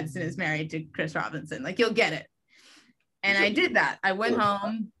Kate Hudson is married to Chris Robinson. Like, you'll get it. And I did that. I went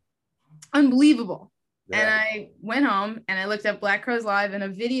home. Unbelievable. And I went home and I looked up Black Crowes live, and a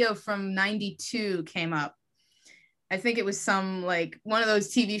video from '92 came up. I think it was some like one of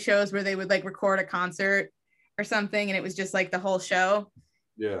those TV shows where they would like record a concert or something, and it was just like the whole show.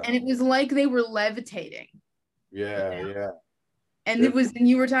 And it was like they were levitating. And it was, and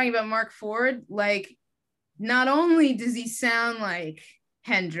you were talking about Mark Ford, like, not only does he sound like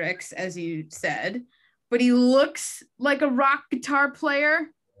Hendrix, as you said, but he looks like a rock guitar player.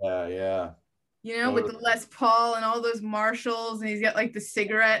 With the Les Paul and all those Marshalls, and he's got like the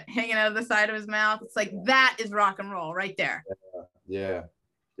cigarette hanging out of the side of his mouth. It's like, that is rock and roll right there. Vibe.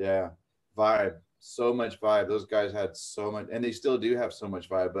 So much vibe. Those guys had so much, and they still do have so much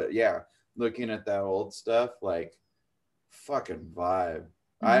vibe. But looking at that old stuff, like, fucking vibe.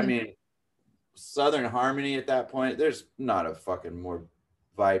 I mean, Southern Harmony at that point, there's not a fucking more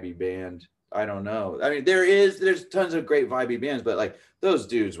vibey band. I don't know. I mean, there's tons of great vibey bands, but like those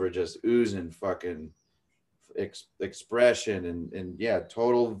dudes were just oozing fucking expression and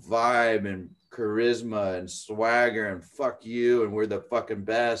total vibe and charisma and swagger and fuck you and we're the fucking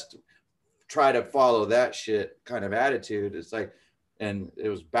best. Try to follow that shit kind of attitude. It's like, and it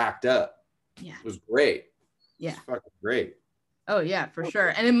was backed up. It was great. It was fucking great. Oh yeah, for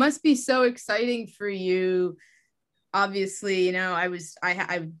sure. And it must be so exciting for you. Obviously,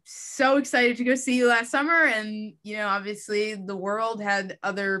 I'm so excited to go see you last summer, and obviously the world had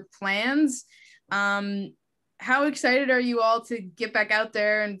other plans. How excited are you all to get back out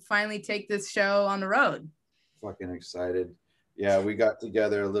there and finally take this show on the road? Fucking excited. We got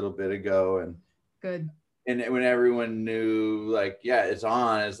together a little bit ago, and good. And when everyone knew, like, it's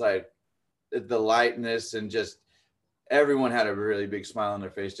on, it's like the lightness, and just everyone had a really big smile on their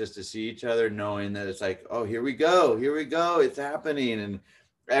face just to see each other, knowing that it's like, oh, here we go, it's happening. And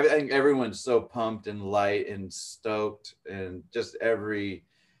I think everyone's so pumped and light and stoked, and just every,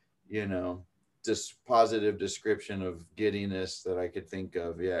 just positive description of giddiness that I could think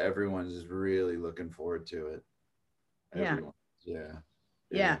of. Everyone's really looking forward to it. Yeah. everyone. Yeah.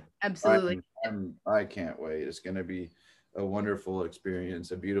 Yeah, absolutely. I can't wait. It's going to be a wonderful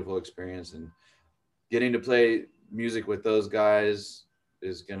experience, a beautiful experience, and getting to play music with those guys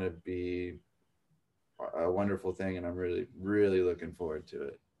is going to be a wonderful thing, and I'm really, really looking forward to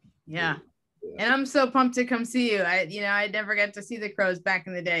it. Yeah. Yeah. And I'm so pumped to come see you. I never got to see the Crows back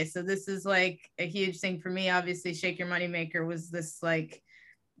in the day. So this is like a huge thing for me. Obviously, Shake Your Moneymaker was this like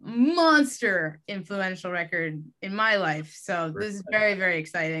monster influential record in my life. So this is very, very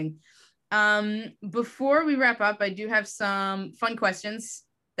exciting. Before we wrap up, I do have some fun questions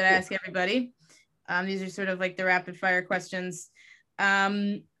that I ask everybody. These are sort of like the rapid fire questions.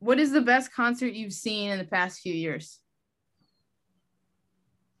 What is the best concert you've seen in the past few years?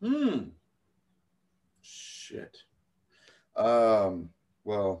 Shit.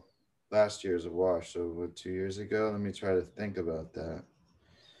 Well, last year's a wash, so what, 2 years ago? Let me try to think about that.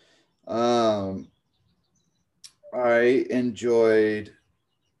 I enjoyed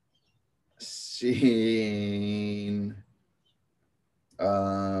seeing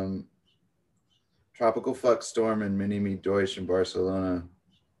Tropical Fuck Storm and Mini Me Deutsch in Barcelona.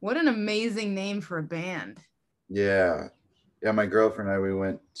 What an amazing name for a band. Yeah. Yeah, my girlfriend and I, we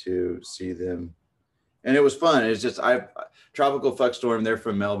went to see them. And it was fun. It's just Tropical Fuck Storm, they're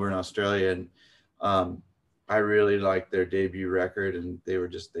from Melbourne, Australia, and I really liked their debut record, and they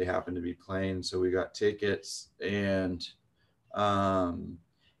happened to be playing, so we got tickets, and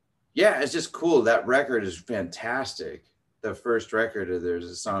yeah, it's just cool. That record is fantastic. The first record, there's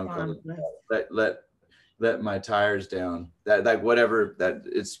a song called Let My Tires Down. That like whatever that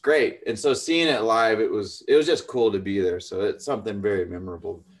it's great. And so seeing it live, it was just cool to be there. So it's something very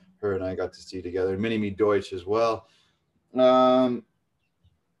memorable. Her and I got to see together. Mini Me Deutsch as well. I'm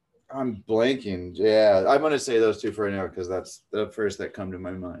blanking. Yeah, I'm gonna say those two for now because that's the first that come to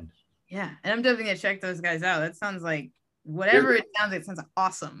my mind. Yeah, and I'm definitely gonna check those guys out. That sounds like whatever it sounds like. It sounds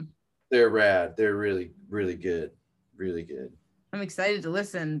awesome. They're rad. They're really, really good. Really good. I'm excited to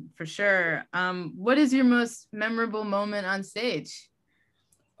listen for sure. What is your most memorable moment on stage?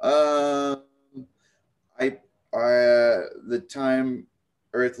 I the time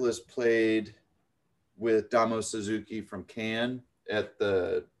Earthless played with Damo Suzuki from Cannes at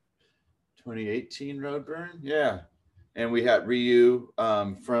the 2018 Roadburn. Yeah. And we had Ryu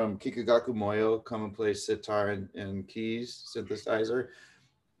from Kikagaku Moyo come and play sitar and keys, synthesizer.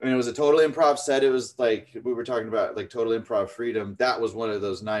 I mean, it was a total improv set. It was like we were talking about, like total improv freedom. That was one of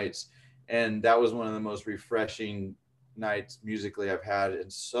those nights. And that was one of the most refreshing nights musically I've had in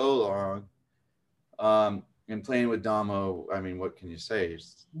so long. And playing with Damo, I mean, what can you say?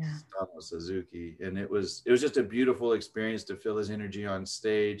 It's Damo Suzuki. And it was just a beautiful experience to feel his energy on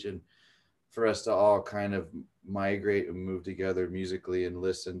stage and for us to all kind of migrate and move together musically and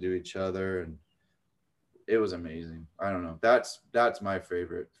listen to each other. And it was amazing. I don't know. That's my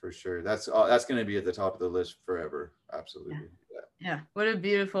favorite for sure. That's going to be at the top of the list forever. Absolutely. Yeah. What a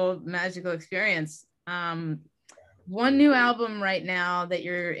beautiful, magical experience. One new album right now that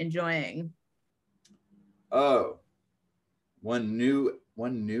you're enjoying. Oh, one new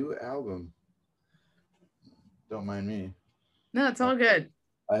album. Don't mind me. No, it's all good.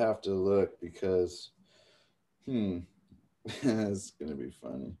 I have to look because, it's gonna be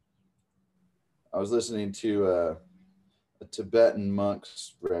funny. I was listening to a Tibetan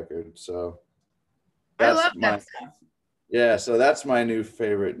Monks record, so I love that stuff. Yeah, so that's my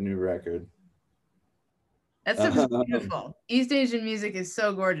favorite new record. That stuff is beautiful. East Asian music is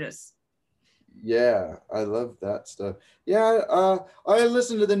so gorgeous. Yeah, I love that stuff. Yeah, I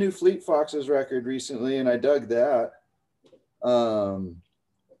listened to the new Fleet Foxes record recently, and I dug that.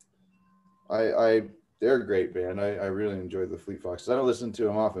 They're a great band. I really enjoy the Fleet Foxes. I don't listen to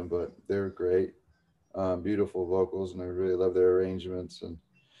them often, but they're great. Beautiful vocals, and I really love their arrangements. And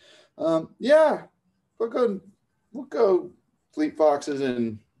yeah, we'll go Fleet Foxes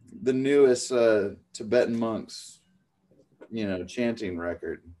and the newest Tibetan Monks, chanting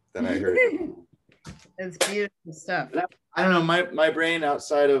record that I heard. It's beautiful stuff. I don't know, my brain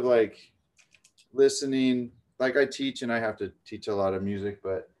outside of like listening, like I teach and I have to teach a lot of music,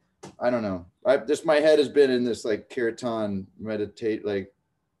 but I don't know. My head has been in this like kirtan meditate, like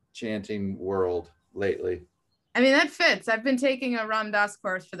chanting world lately. I mean, that fits. I've been taking a Ram Dass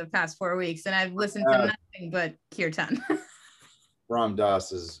course for the past 4 weeks and I've listened to nothing but kirtan. Ram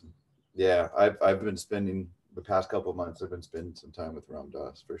Dass is, yeah, I've been spending the past couple of months, I've been spending some time with Ram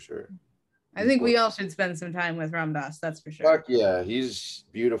Dass for sure. I think we all should spend some time with Ram Dass, that's for sure. Fuck yeah, he's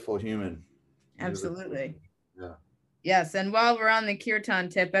a beautiful human. Absolutely. Yeah. Yes, and while we're on the kirtan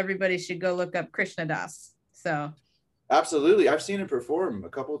tip, everybody should go look up Krishna Das. So Absolutely. I've seen him perform a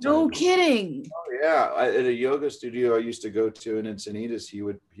couple of No times. kidding. Oh, yeah. At a yoga studio I used to go to in Encinitas, he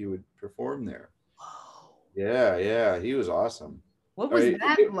would perform there. Whoa. Yeah, yeah. He was awesome. What I was mean,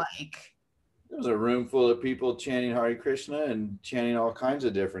 that like? there was a room full of people chanting Hare Krishna and chanting all kinds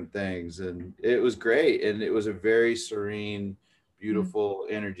of different things. And it was great. And it was a very serene, Mm, beautiful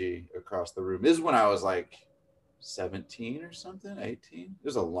energy across the room. This is when I was like 17 or something, 18. It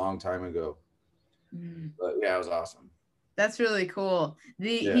was a long time ago. mm. But yeah, it was awesome. That's really cool.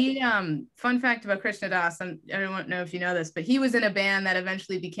 Yeah. He fun fact about Krishna Das, I don't know if you know this, but he was in a band that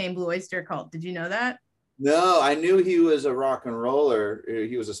eventually became Blue Oyster Cult. Did you know that? No, I knew he was a rock and roller.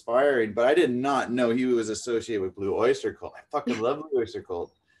 He was aspiring, but I did not know he was associated with Blue Oyster Cult. I fucking love Blue Oyster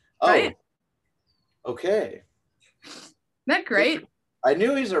Cult. Right? Oh, okay. Isn't that great? I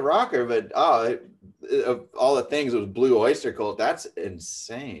knew he's a rocker, but of all the things, it was Blue Oyster Cult. That's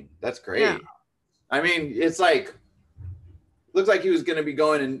insane. That's Yeah. great. I mean, it's like, looks like he was going to be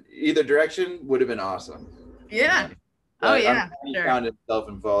going in either direction. Would have been awesome. Yeah. But Oh yeah. he Sure. found himself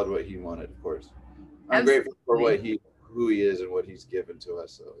and followed what he wanted, of course. I'm Absolutely. grateful for who he is and what he's given to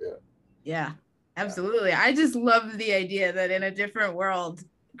us. So yeah. Yeah. Absolutely. I just love the idea that in a different world,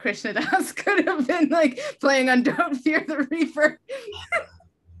 Krishna Das could have been like playing on Don't Fear the Reaper.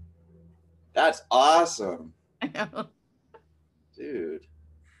 That's awesome, I know. dude.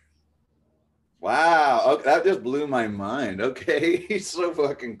 Wow. Okay, that just blew my mind. Okay. He's so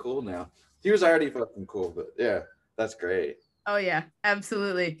fucking cool now. He was already fucking cool, but yeah, that's great. Oh yeah,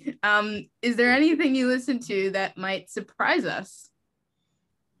 absolutely. Is there anything you listen to that might surprise us?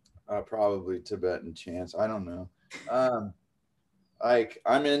 Probably Tibetan chants. I don't know. Like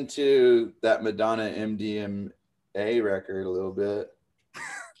I'm into that Madonna MDMA record a little bit.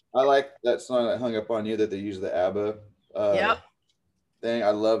 I like that song that hung up on you that they use the ABBA Yep. thing. I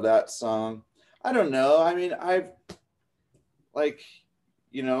love that song. I don't know. I mean, I've like,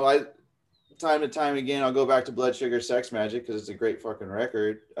 I time and time again, I'll go back to Blood Sugar Sex Magic because it's a great fucking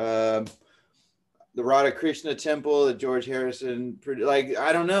record. The Radha Krishna Temple that George Harrison, like,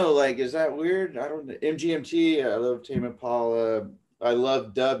 I don't know, like, is that weird? I don't know. MGMT, I love Tame Impala. I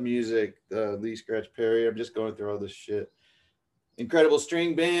love dub music, Lee Scratch Perry. I'm just going through all this shit. Incredible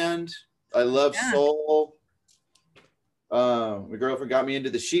String Band. I love soul. My girlfriend got me into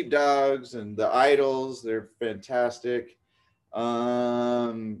the Sheepdogs and the Idols. They're fantastic.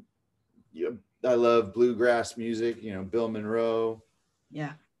 Yeah, I love bluegrass music, Bill Monroe.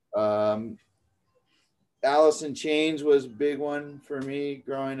 Yeah. Alice in Chains was a big one for me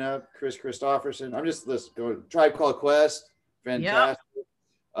growing up. Chris Christopherson. I'm just going. Tribe Called Quest, fantastic.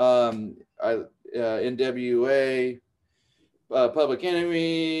 Yep. NWA, Public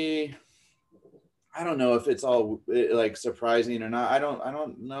Enemy. I don't know if it's all like surprising or not. I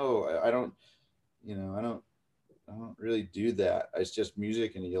don't know. I don't really do that. It's just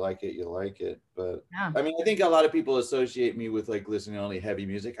music, and you like it. But yeah. I mean, I think a lot of people associate me with like listening to only heavy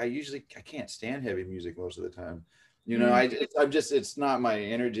music. I can't stand heavy music most of the time. It's not my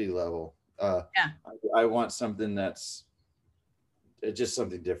energy level. I want something that's just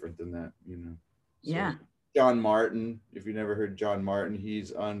something different than that. So, yeah. John Martin. If you never heard John Martin,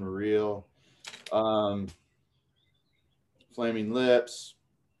 he's unreal. Flaming Lips,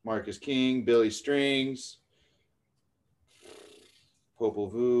 Marcus King, Billy Strings.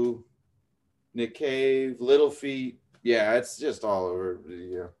 Popol Vuh, Nick Cave, Little Feat. Yeah, it's just all over.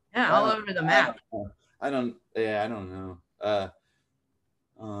 Yeah, all over the map. I don't know. I don't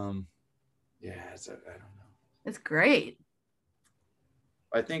know. It's great.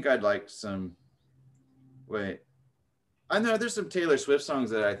 I think I'd like some. Wait, I know there's some Taylor Swift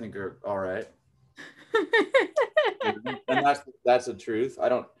songs that I think are all right. And that's the truth. I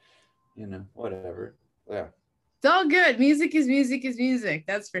don't, whatever. Yeah. It's all good. Music is music is music.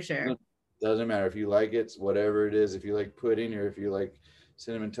 That's for sure. Doesn't matter if you like it, whatever it is. If you like pudding or if you like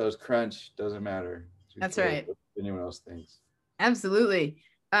Cinnamon Toast Crunch, doesn't matter. That's right. What anyone else thinks. Absolutely.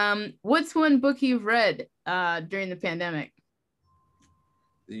 What's one book you've read during the pandemic?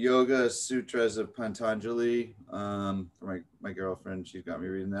 The Yoga Sutras of Patanjali. For my girlfriend, she's got me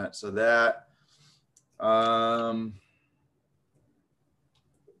reading that. So that.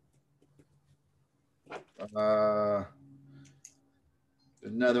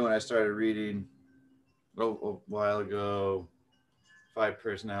 Another one I started reading a while ago, 5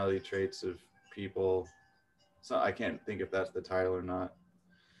 Personality Traits of People. So I can't think if that's the title or not.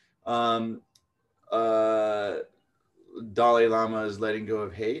 Dalai Lama's Letting Go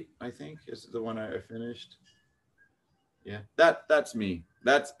of Hate, I think, is the one I finished. Yeah, that's me.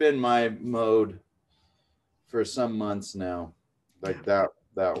 That's been my mode for some months now, like that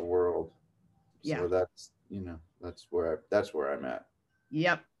world. So that's, That's where I'm at.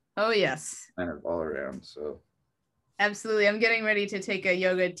 Yep. Oh, yes. Kind of all around. So absolutely. I'm getting ready to take a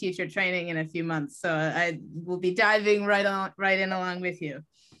yoga teacher training in a few months, so I will be diving right in along with you.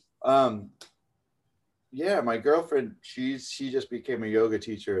 Yeah, my girlfriend, she just became a yoga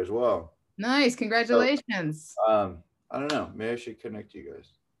teacher as well. Nice. Congratulations. So, I don't know. Maybe I should connect you guys.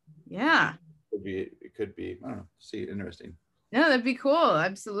 Yeah. It could be, I don't know. See, interesting. No, that'd be cool.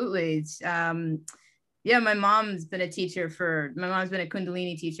 Absolutely. Yeah, my mom's been a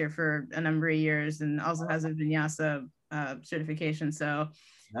Kundalini teacher for a number of years and also has a Vinyasa certification. So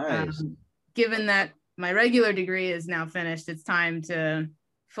nice. Given that my regular degree is now finished, it's time to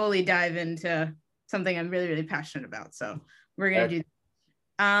fully dive into something I'm really, really passionate about. So we're going to do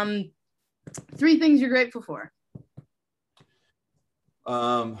 3 things you're grateful for.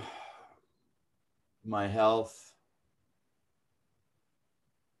 My health,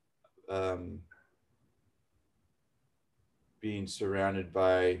 being surrounded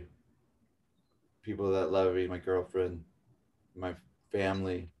by people that love me, my girlfriend, my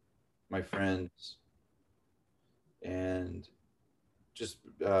family, my friends, and just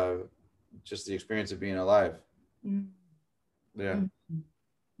the experience of being alive. Yeah.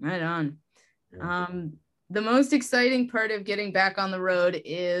 Right on. The most exciting part of getting back on the road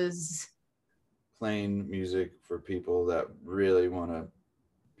is playing music for people that really want to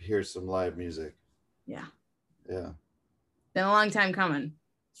hear some live music. Yeah. Yeah. Been a long time coming.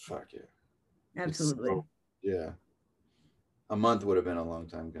 Fuck yeah. Absolutely. Yeah. A month would have been a long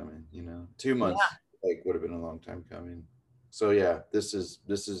time coming, 2 months would have been a long time coming. So yeah, this is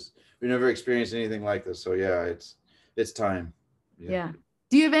we never experienced anything like this. So yeah, it's time. Yeah.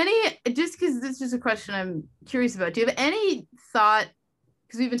 Do you have any, just because this is a question I'm curious about, do you have any thought,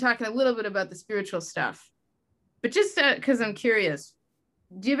 because we've been talking a little bit about the spiritual stuff, but just because I'm curious,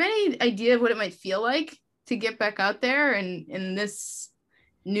 do you have any idea of what it might feel like to get back out there and in this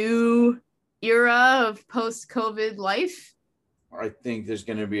new era of post-COVID life? I think there's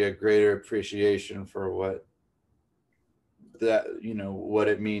going to be a greater appreciation for what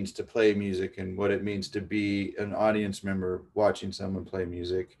it means to play music and what it means to be an audience member watching someone play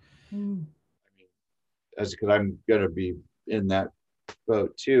music. I mean, because I'm going to be in that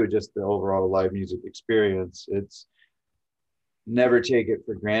boat too, just the overall live music experience. It's never take it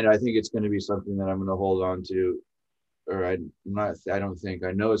for granted. I think it's going to be something that I'm going to hold on to, or I know it's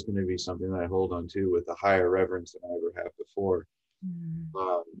going to be something that I hold on to with a higher reverence than I ever have before.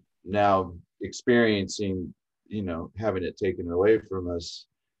 Now experiencing, having it taken away from us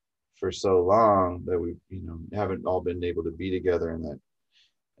for so long that we, haven't all been able to be together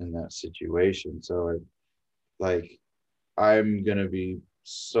in that situation. So I'm going to be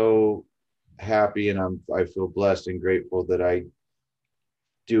so happy, and I feel blessed and grateful that I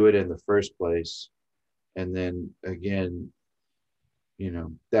do it in the first place. And then again,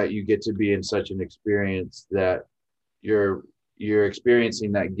 that you get to be in such an experience that you're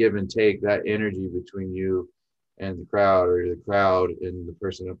experiencing that give and take, that energy between you and the crowd, or the crowd and the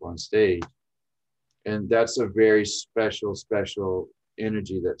person up on stage. And that's a very special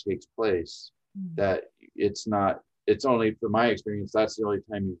energy that takes place. That it's only, from my experience, that's the only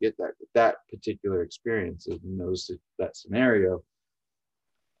time you get that particular experience in that scenario.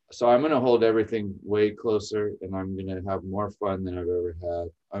 So I'm going to hold everything way closer, and I'm going to have more fun than I've ever had.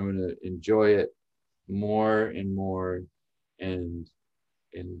 I'm going to enjoy it more and more, and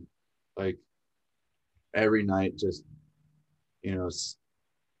like every night, just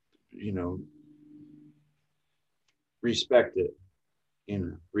respect it,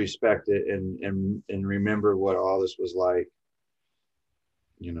 and remember what all this was like,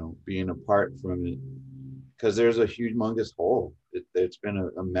 being apart from it, because there's a humongous hole. It's been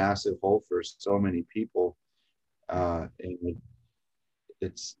a massive hole for so many people, and I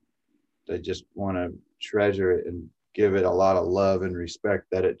just want to treasure it and give it a lot of love and respect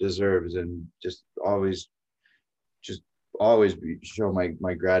that it deserves, and just always show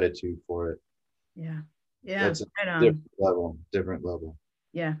my gratitude for it. Yeah That's right on. different level.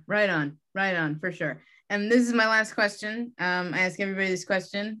 Yeah, right on for sure. And this is my last question. I ask everybody this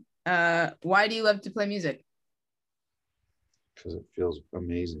question. Why do you love to play music? Because it feels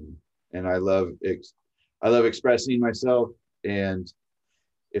amazing, and I love expressing myself, and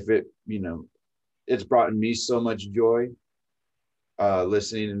if it it's brought me so much joy,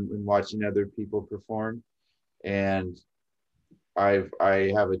 listening and watching other people perform, and I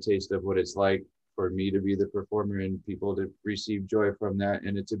have a taste of what it's like for me to be the performer and people to receive joy from that,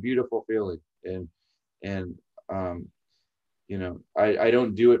 and it's a beautiful feeling. And I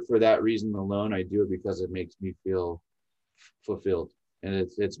don't do it for that reason alone. I do it because it makes me feel fulfilled, and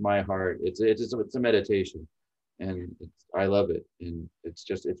it's my heart. It's a meditation, and I love it. And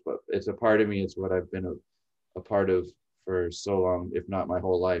it's a part of me. It's what I've been a part of for so long, if not my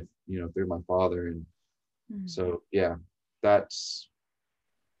whole life, through my father. And so, yeah, that's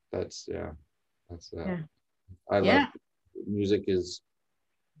yeah, that's that. Yeah. I love music is,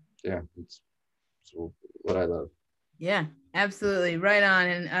 it's what I love. Yeah, absolutely. Right on.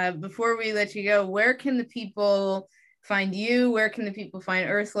 And before we let you go, where can the people find you? Where can the people find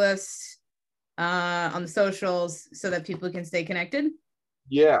Earthless on the socials so that people can stay connected?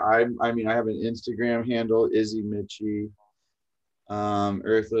 Yeah, I mean, I have an Instagram handle, Izzy Mitchie.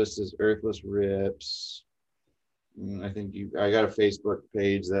 Earthless is Earthless Rips. I think I got a Facebook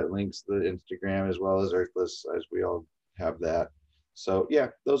page that links the Instagram as well as Earthless, as we all have that. So yeah,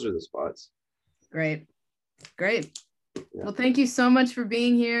 those are the spots. Great. Great. Yeah. Well, thank you so much for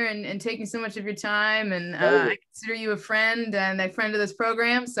being here and taking so much of your time. And I consider you a friend and a friend of this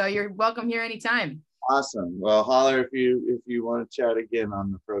program. So you're welcome here anytime. Awesome. Well, holler if you want to chat again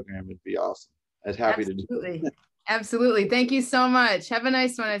on the program. It'd be awesome. I'd happy to do it. Absolutely. Thank you so much. Have a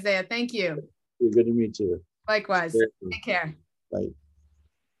nice one, Isaiah. Thank you. Good to meet you. Likewise. Take care. Bye.